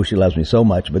me, I know she loves me so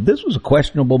much, but this was a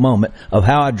questionable moment of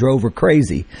how I drove her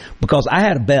crazy because I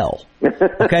had a bell.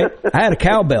 Okay, I had a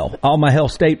cowbell. All my Hell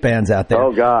State fans out there.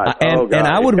 Oh God! And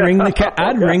I would ring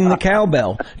I'd ring the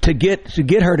cowbell to get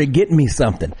her to get me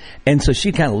something, and so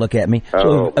she'd kind of look at me.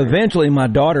 So eventually, my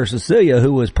daughter Cecilia,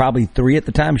 who was probably 3 at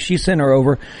the time, she sent her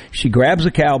over. She grabs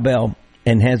a cowbell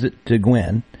and hands it to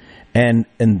Gwen. And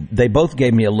they both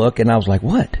gave me a look, and I was like,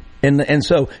 what? And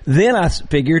so then I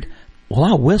figured, well,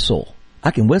 I'll whistle.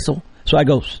 I can whistle. So I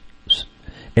go,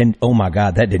 and oh my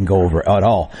God, that didn't go over at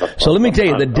all. So let me tell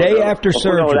you, the day after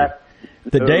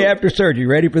surgery,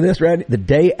 ready for this, Randy? The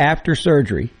day after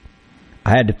surgery,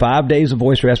 I had 5 days of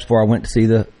voice rest before I went to see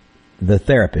the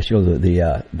therapist,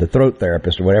 the throat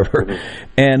therapist or whatever,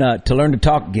 and to learn to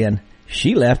talk again.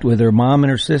 She left with her mom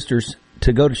and her sisters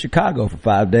to go to Chicago for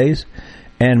 5 days,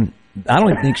 and I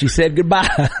don't even think she said goodbye.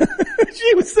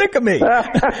 She was sick of me.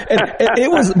 And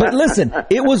it was, but listen,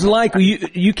 it was like,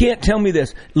 you can't tell me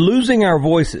this. Losing our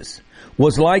voices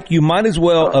was like you might as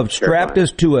well have strapped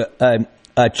us to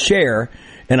a chair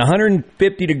in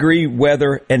 150-degree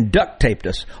weather and duct taped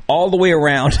us all the way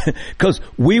around because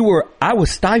I was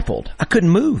stifled. I couldn't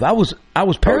move. I was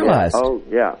paralyzed. Oh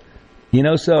yeah.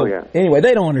 Anyway,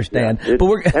 they don't understand. Yeah.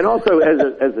 But and also as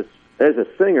a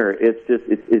singer, it's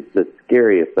the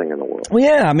scariest thing in the world. Well,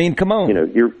 yeah, I mean, come on.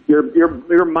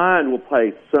 Your mind will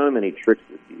play so many tricks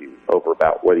with you over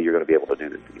about whether you're going to be able to do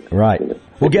this again. Right.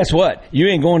 Well, guess what? You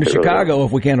ain't going to Chicago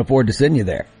if we can't afford to send you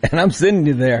there, and I'm sending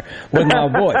you there with my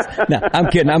voice. No,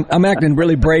 I'm kidding. I'm acting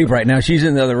really brave right now. She's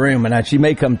in the other room, and she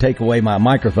may come take away my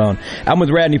microphone. I'm with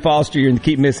Radney Foster here in the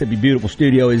Keep Mississippi Beautiful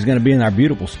studio. He's going to be in our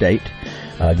beautiful state.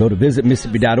 Go to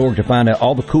visitmississippi.org to find out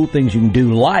all the cool things you can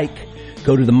do, like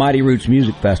go to the Mighty Roots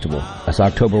Music Festival. That's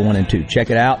October 1 and 2.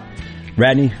 Check it out.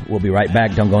 Radney, we'll be right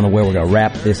back. Don't go nowhere. We're going to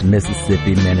wrap this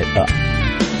Mississippi Minute up.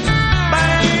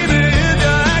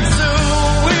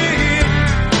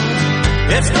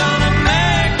 It's gonna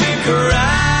make me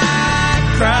cry,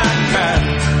 cry, cry.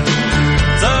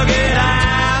 So get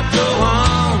out, go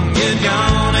on, get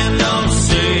gone, and don't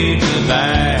say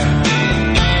goodbye.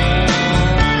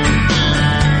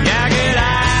 Yeah, get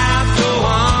out, go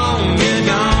on, get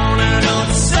gone, and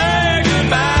don't say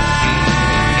goodbye.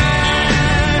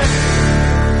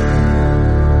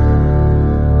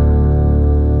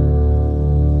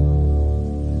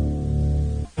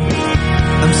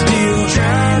 I'm still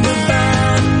trying to find.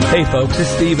 Hey folks, it's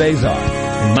Steve Azar,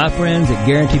 and my friends at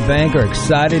Guarantee Bank are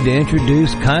excited to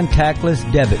introduce contactless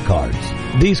debit cards.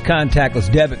 These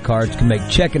contactless debit cards can make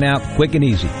checking out quick and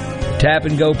easy. The tap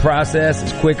and go process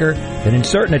is quicker than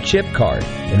inserting a chip card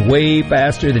and way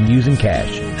faster than using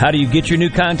cash. How do you get your new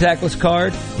contactless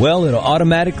card? Well, it'll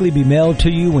automatically be mailed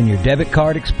to you when your debit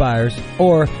card expires,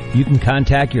 or you can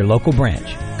contact your local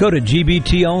branch. Go to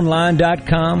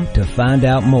gbtonline.com to find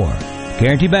out more.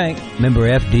 Guarantee Bank, member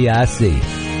FDIC.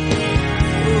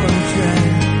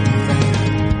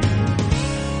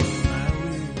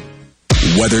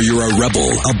 Whether you're a Rebel,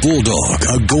 a Bulldog,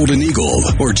 a Golden Eagle,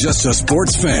 or just a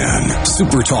sports fan,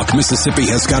 Super Talk Mississippi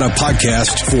has got a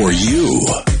podcast for you.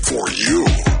 For you.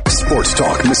 Sports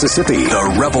Talk Mississippi,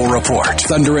 the Rebel Report,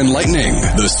 Thunder and Lightning,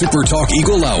 the Super Talk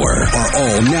Eagle Hour are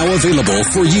all now available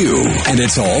for you. And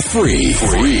it's all free.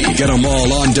 Get them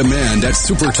all on demand at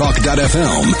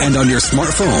supertalk.fm and on your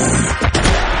smartphone.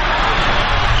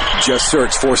 Just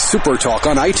search for Super Talk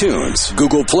on iTunes,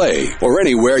 Google Play, or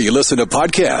anywhere you listen to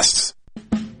podcasts.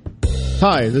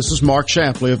 Hi, this is Mark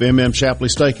Shapley of M.M. Shapley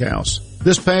Steakhouse.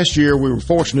 This past year, we were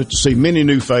fortunate to see many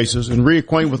new faces and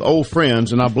reacquaint with old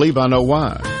friends, and I believe I know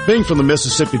why. Being from the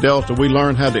Mississippi Delta, we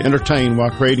learned how to entertain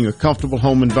while creating a comfortable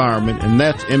home environment, and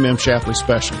that's M.M. Shapley's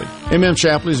specialty. M.M.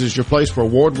 Shapley's is your place for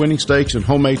award-winning steaks and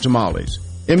homemade tamales.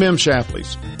 M.M.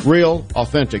 Shapley's. Real,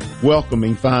 authentic,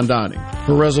 welcoming fine dining.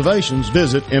 For reservations,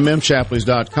 visit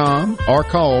mmshapleys.com or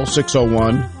call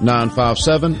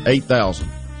 601-957-8000.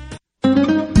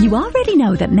 you already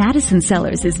know that Madison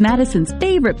Cellars is Madison's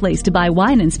favorite place to buy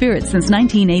wine and spirits since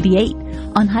 1988?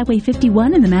 On Highway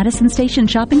 51 in the Madison Station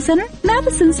Shopping Center,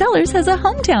 Madison Cellars has a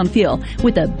hometown feel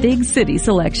with a big city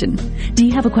selection. Do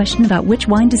you have a question about which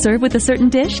wine to serve with a certain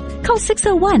dish? Call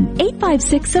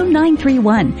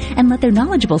 601-856-0931 and let their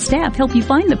knowledgeable staff help you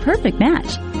find the perfect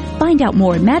match. Find out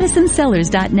more at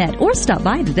MadisonCellars.net or stop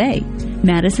by today.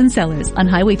 Madison Cellars on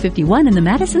Highway 51 in the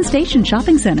Madison Station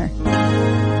Shopping Center.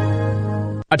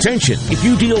 Attention! If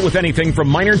you deal with anything from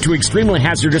minor to extremely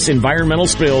hazardous environmental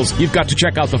spills, you've got to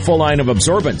check out the full line of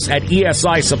absorbents at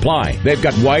ESI Supply. They've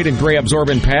got white and gray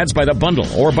absorbent pads by the bundle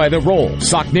or by the roll,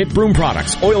 sock knit broom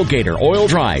products, oil gator, oil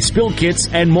dry, spill kits,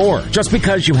 and more. Just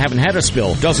because you haven't had a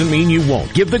spill doesn't mean you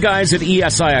won't. Give the guys at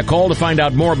ESI a call to find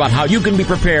out more about how you can be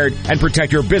prepared and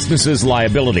protect your business's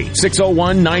liability.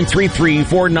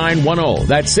 601-933-4910.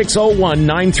 That's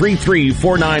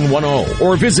 601-933-4910.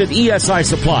 Or visit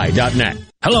ESISupply.net.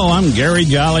 Hello, I'm Gary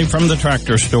Jolly from the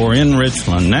Tractor Store in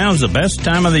Richland. Now's the best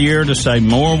time of the year to save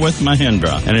more with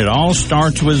Mahindra, and it all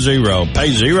starts with zero.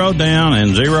 Pay zero down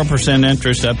and 0%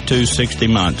 interest up to 60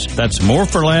 months. That's more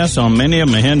for less on many of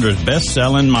Mahindra's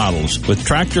best-selling models, with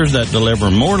tractors that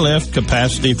deliver more lift,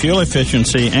 capacity, fuel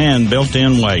efficiency, and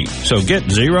built-in weight. So get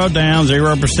zero down,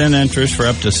 0% interest for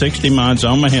up to 60 months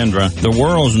on Mahindra, the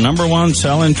world's #1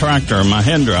 selling tractor,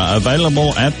 Mahindra,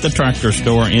 available at the Tractor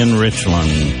Store in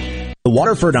Richland. The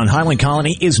Waterford on Highland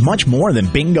Colony is much more than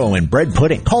bingo and bread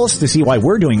pudding. Call us to see why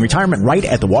we're doing retirement right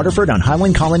at the Waterford on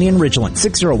Highland Colony in Ridgeland.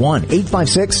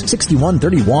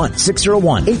 601-856-6131.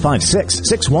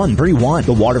 601-856-6131.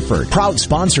 The Waterford, proud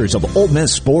sponsors of Ole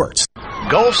Miss Sports.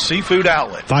 Gulf Seafood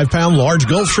Outlet. 5-pound large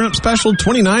Gulf shrimp special,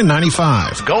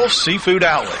 $29.95. Gulf Seafood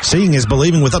Outlet. Seeing is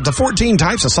believing with up to 14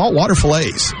 types of saltwater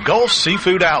fillets. Gulf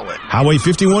Seafood Outlet. Highway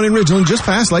 51 in Ridgeland, just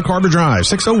past Lake Harbor Drive.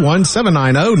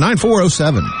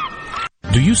 601-790-9407.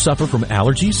 Do you suffer from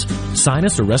allergies,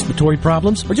 sinus, or respiratory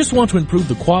problems, or just want to improve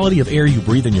the quality of air you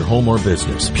breathe in your home or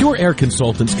business? Pure Air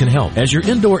Consultants can help. As your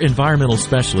indoor environmental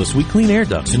specialist, we clean air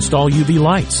ducts, install UV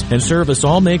lights, and service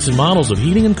all makes and models of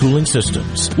heating and cooling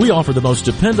systems. We offer the most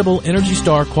dependable Energy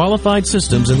Star qualified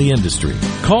systems in the industry.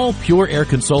 Call Pure Air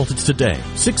Consultants today,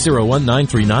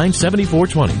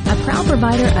 601-939-7420. A proud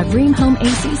provider of Rheem Home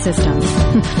AC systems.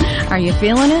 Are you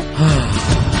feeling it?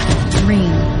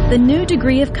 Rheem, the new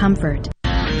degree of comfort.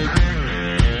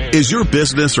 Is your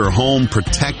business or home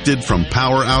protected from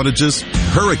power outages?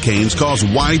 Hurricanes cause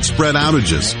widespread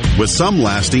outages, with some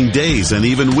lasting days and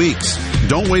even weeks.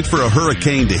 Don't wait for a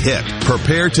hurricane to hit.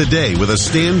 Prepare today with a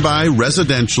standby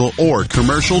residential or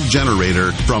commercial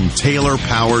generator from Taylor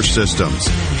Power Systems.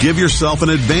 Give yourself an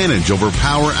advantage over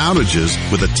power outages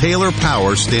with a Taylor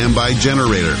Power standby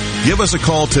generator. Give us a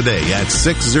call today at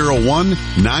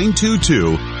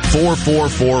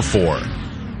 601-922-4444.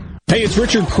 Hey, it's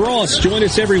Richard Cross. Join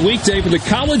us every weekday for the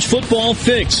College Football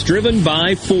Fix, driven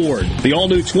by Ford. The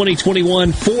all-new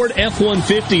 2021 Ford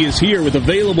F-150 is here with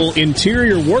available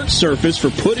interior work surface for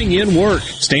putting in work.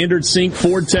 Standard sync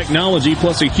Ford technology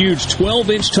plus a huge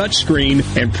 12-inch touchscreen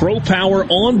and Pro Power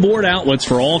onboard outlets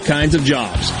for all kinds of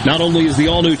jobs. Not only is the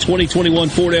all-new 2021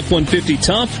 Ford F-150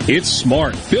 tough, it's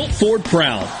smart. Built Ford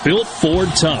proud. Built Ford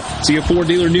tough. See a Ford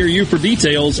dealer near you for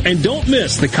details, and don't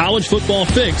miss the College Football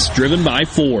Fix, driven by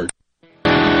Ford.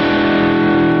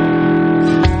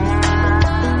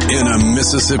 In a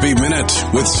Mississippi Minute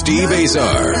with Steve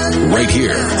Azar, right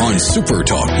here on Super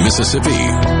Talk Mississippi.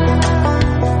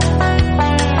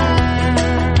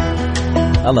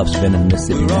 I love spending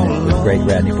Mississippi Minute with great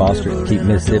Radney Foster at the Keep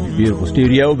Mississippi Beautiful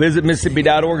studio. Visit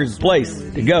Mississippi.org is the place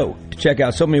to go to check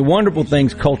out so many wonderful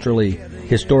things culturally,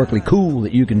 historically cool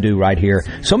that you can do right here.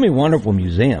 So many wonderful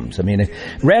museums. I mean,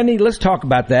 Radney, let's talk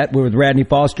about that. We're with Radney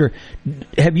Foster.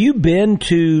 Have you been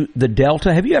to the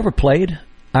Delta? Have you ever played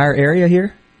our area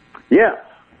here? Yes.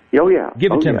 Oh, yeah.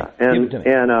 Give it to me. And, Give it to me.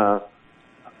 And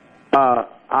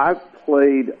I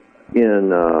played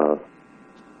in, I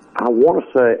want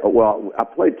to say, well, I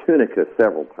played Tunica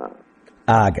several times.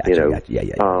 Got you.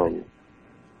 Yeah.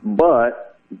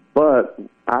 But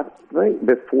I think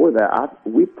before that,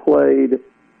 we played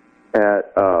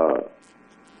at,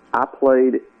 I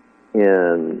played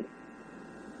in,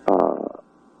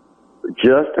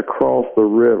 just across the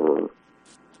river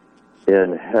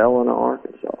in Helena,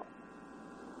 Arkansas.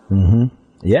 Mm-hmm.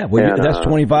 Yeah, well, that's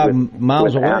 25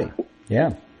 miles away.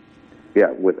 Yeah,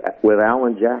 with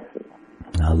Alan Jackson.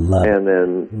 I love it. And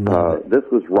then this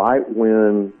was right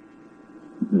when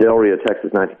Del Rio,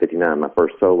 Texas, 1959. My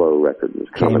first solo record was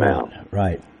coming out.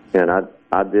 Right. And I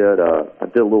did a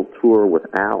little tour with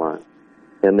Alan,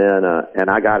 and then and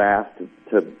I got asked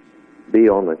to be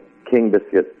on the King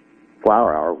Biscuit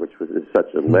Flower Hour, which was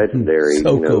such a legendary,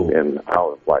 So cool. And I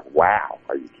was like, wow,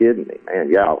 are you kidding me, man?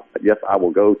 Yeah, yes, I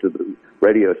will go to the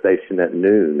radio station at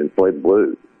noon and play the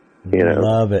blues.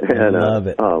 Love it. And, love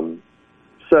it.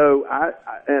 So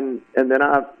and then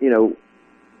I've,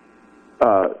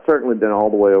 certainly been all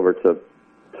the way over to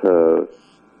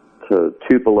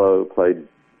Tupelo, played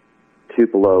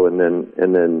Tupelo, and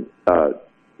then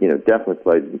definitely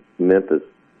played Memphis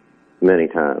many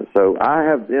times. So I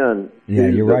have been. Yeah,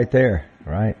 you're right there.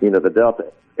 Right. The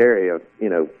Delta area,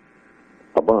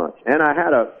 a bunch. And I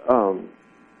had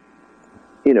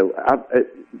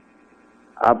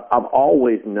I've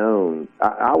always known,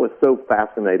 I was so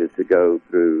fascinated to go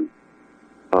through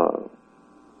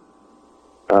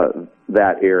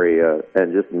that area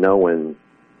and just knowing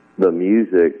the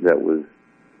music that was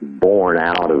born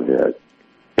out of it.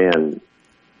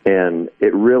 And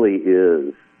it really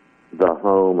is the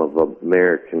home of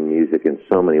American music in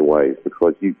so many ways,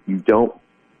 because you don't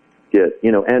get,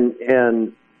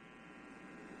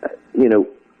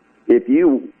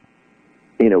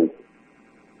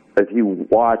 if you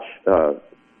watch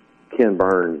Ken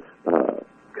Burns'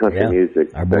 country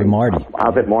music, our boy Marty.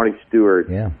 I bet Marty Stewart.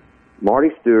 Yeah. Marty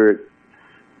Stewart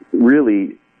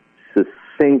really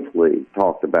succinctly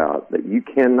talked about that you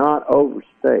cannot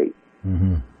overstate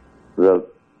the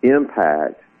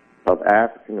impact of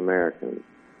African Americans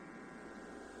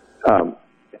and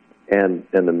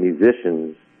the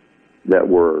musicians that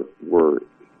were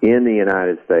in the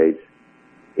United States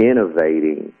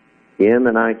innovating in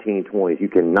the 1920s. You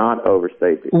cannot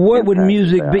overstate it. What would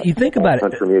music be? You think about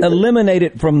it. Eliminate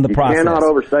it from the process. You cannot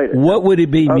overstate it. What would it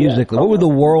be musically? What would the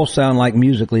world sound like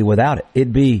musically without it? It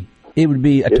would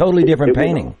be a totally different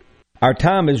painting. Our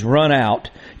time has run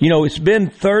out. It's been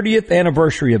 30th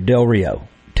anniversary of Del Rio,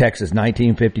 Texas,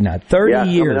 1959. 30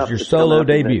 years, your solo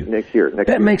debut. Next year.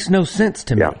 That makes no sense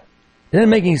to me. It doesn't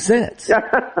make any sense.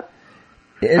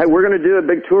 Hey, we're going to do a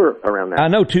big tour around that. I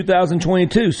know,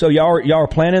 2022. So y'all are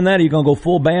planning that? Are you going to go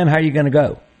full band? How are you going to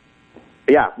go?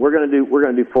 Yeah, we're going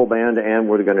to do full band, and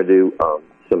we're going to do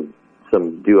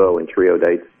some duo and trio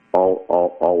dates, all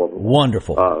of them.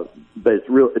 Wonderful. But it's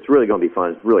really going to be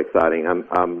fun. It's really exciting.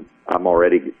 I'm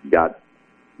already got,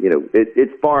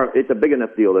 it's a big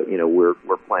enough deal that we're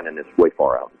planning this way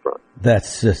far out in front.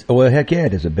 That's just, heck yeah,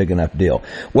 it is a big enough deal.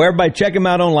 Well, everybody, check him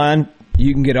out online.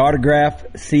 You can get autograph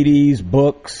CDs,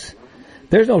 books.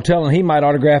 There's no telling, he might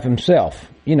autograph himself.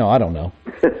 I don't know.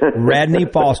 Radney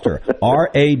Foster,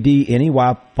 RADNEY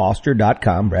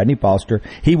Foster.com, Radney Foster.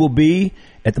 He will be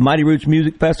at the Mighty Roots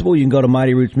Music Festival. You can go to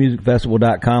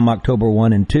MightyRootsMusicFestival.com October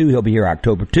 1 and 2. He'll be here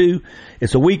October 2.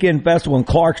 It's a weekend festival in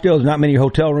Clarksdale. There's not many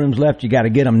hotel rooms left. You got to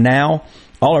get them now.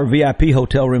 All our VIP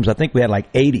hotel rooms, I think we had like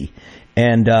 80.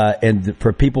 And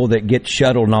for people that get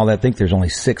shuttled and all that, I think there's only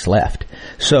 6 left.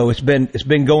 So it's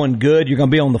been going good. You're going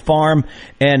to be on the farm,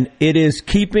 and it is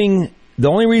keeping. The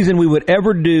only reason we would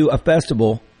ever do a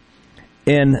festival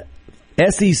in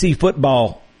SEC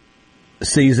football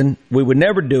season, we would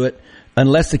never do it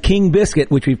unless the King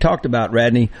Biscuit, which we've talked about,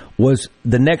 Radney, was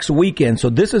the next weekend. So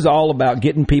this is all about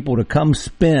getting people to come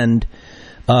spend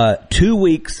 2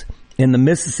 weeks in the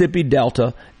Mississippi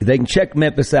Delta. They can check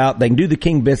Memphis out. They can do the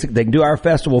King Biscuit. They can do our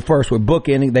festival first. We're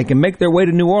bookending. They can make their way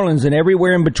to New Orleans, and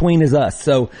everywhere in between is us.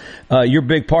 So you're a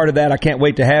big part of that. I can't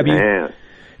wait to have you. Man.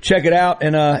 Check it out,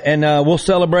 and we'll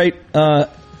celebrate.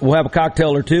 We'll have a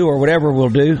cocktail or two or whatever we'll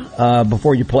do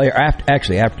before you play. Or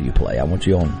after you play. I want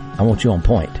you on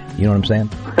point. You know what I'm saying?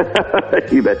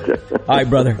 You betcha. All right,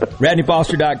 brother.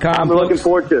 RadneyFoster.com. I'm looking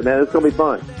forward to it, man. It's going to be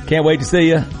fun. Can't wait to see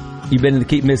you. You've been in the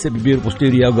Keep Mississippi Beautiful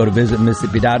studio. Go to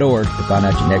visitmississippi.org to find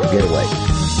out your next getaway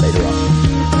later on.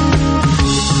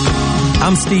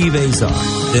 I'm Steve Azar.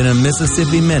 In a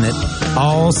Mississippi Minute,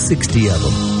 all 60 of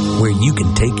them, where you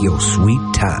can take your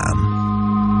sweet time.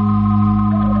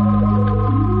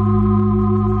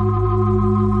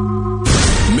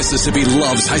 Mississippi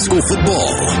loves high school football.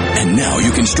 And now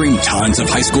you can stream tons of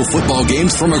high school football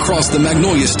games from across the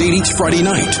Magnolia State each Friday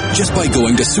night just by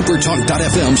going to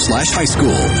supertalk.fm/high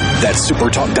school. That's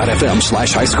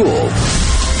supertalk.fm/high school.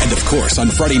 And of course, on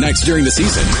Friday nights during the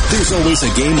season, there's always a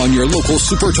game on your local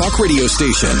Supertalk radio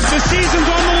station. The season's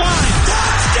on the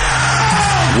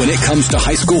line. When it comes to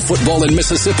high school football in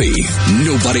Mississippi,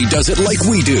 nobody does it like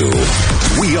we do.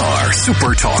 We are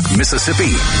Supertalk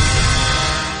Mississippi.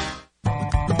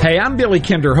 Hey, I'm Billy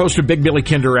Kinder, host of Big Billy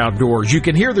Kinder Outdoors. You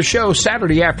can hear the show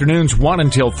Saturday afternoons 1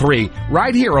 until 3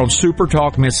 right here on Super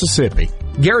Talk Mississippi.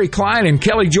 Gary Klein and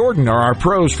Kelly Jordan are our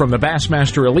pros from the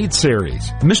Bassmaster Elite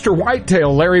Series. Mr.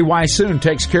 Whitetail Larry Wysoon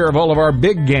takes care of all of our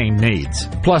big game needs.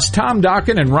 Plus, Tom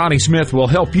Dokken and Ronnie Smith will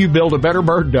help you build a better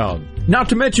bird dog. Not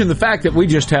to mention the fact that we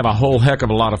just have a whole heck of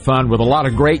a lot of fun with a lot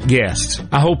of great guests.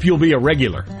 I hope you'll be a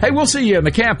regular. Hey, we'll see you in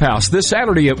the Camp House this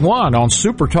Saturday at 1 on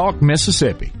Super Talk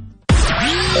Mississippi.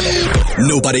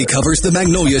 Nobody covers the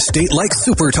Magnolia State like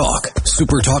Super Talk.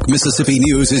 Super Talk Mississippi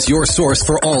News is your source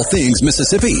for all things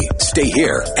Mississippi. Stay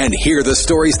here and hear the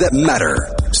stories that matter.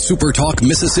 Super Talk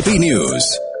Mississippi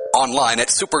News. Online at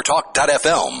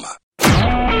supertalk.fm.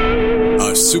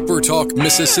 A Super Talk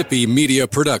Mississippi media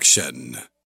production.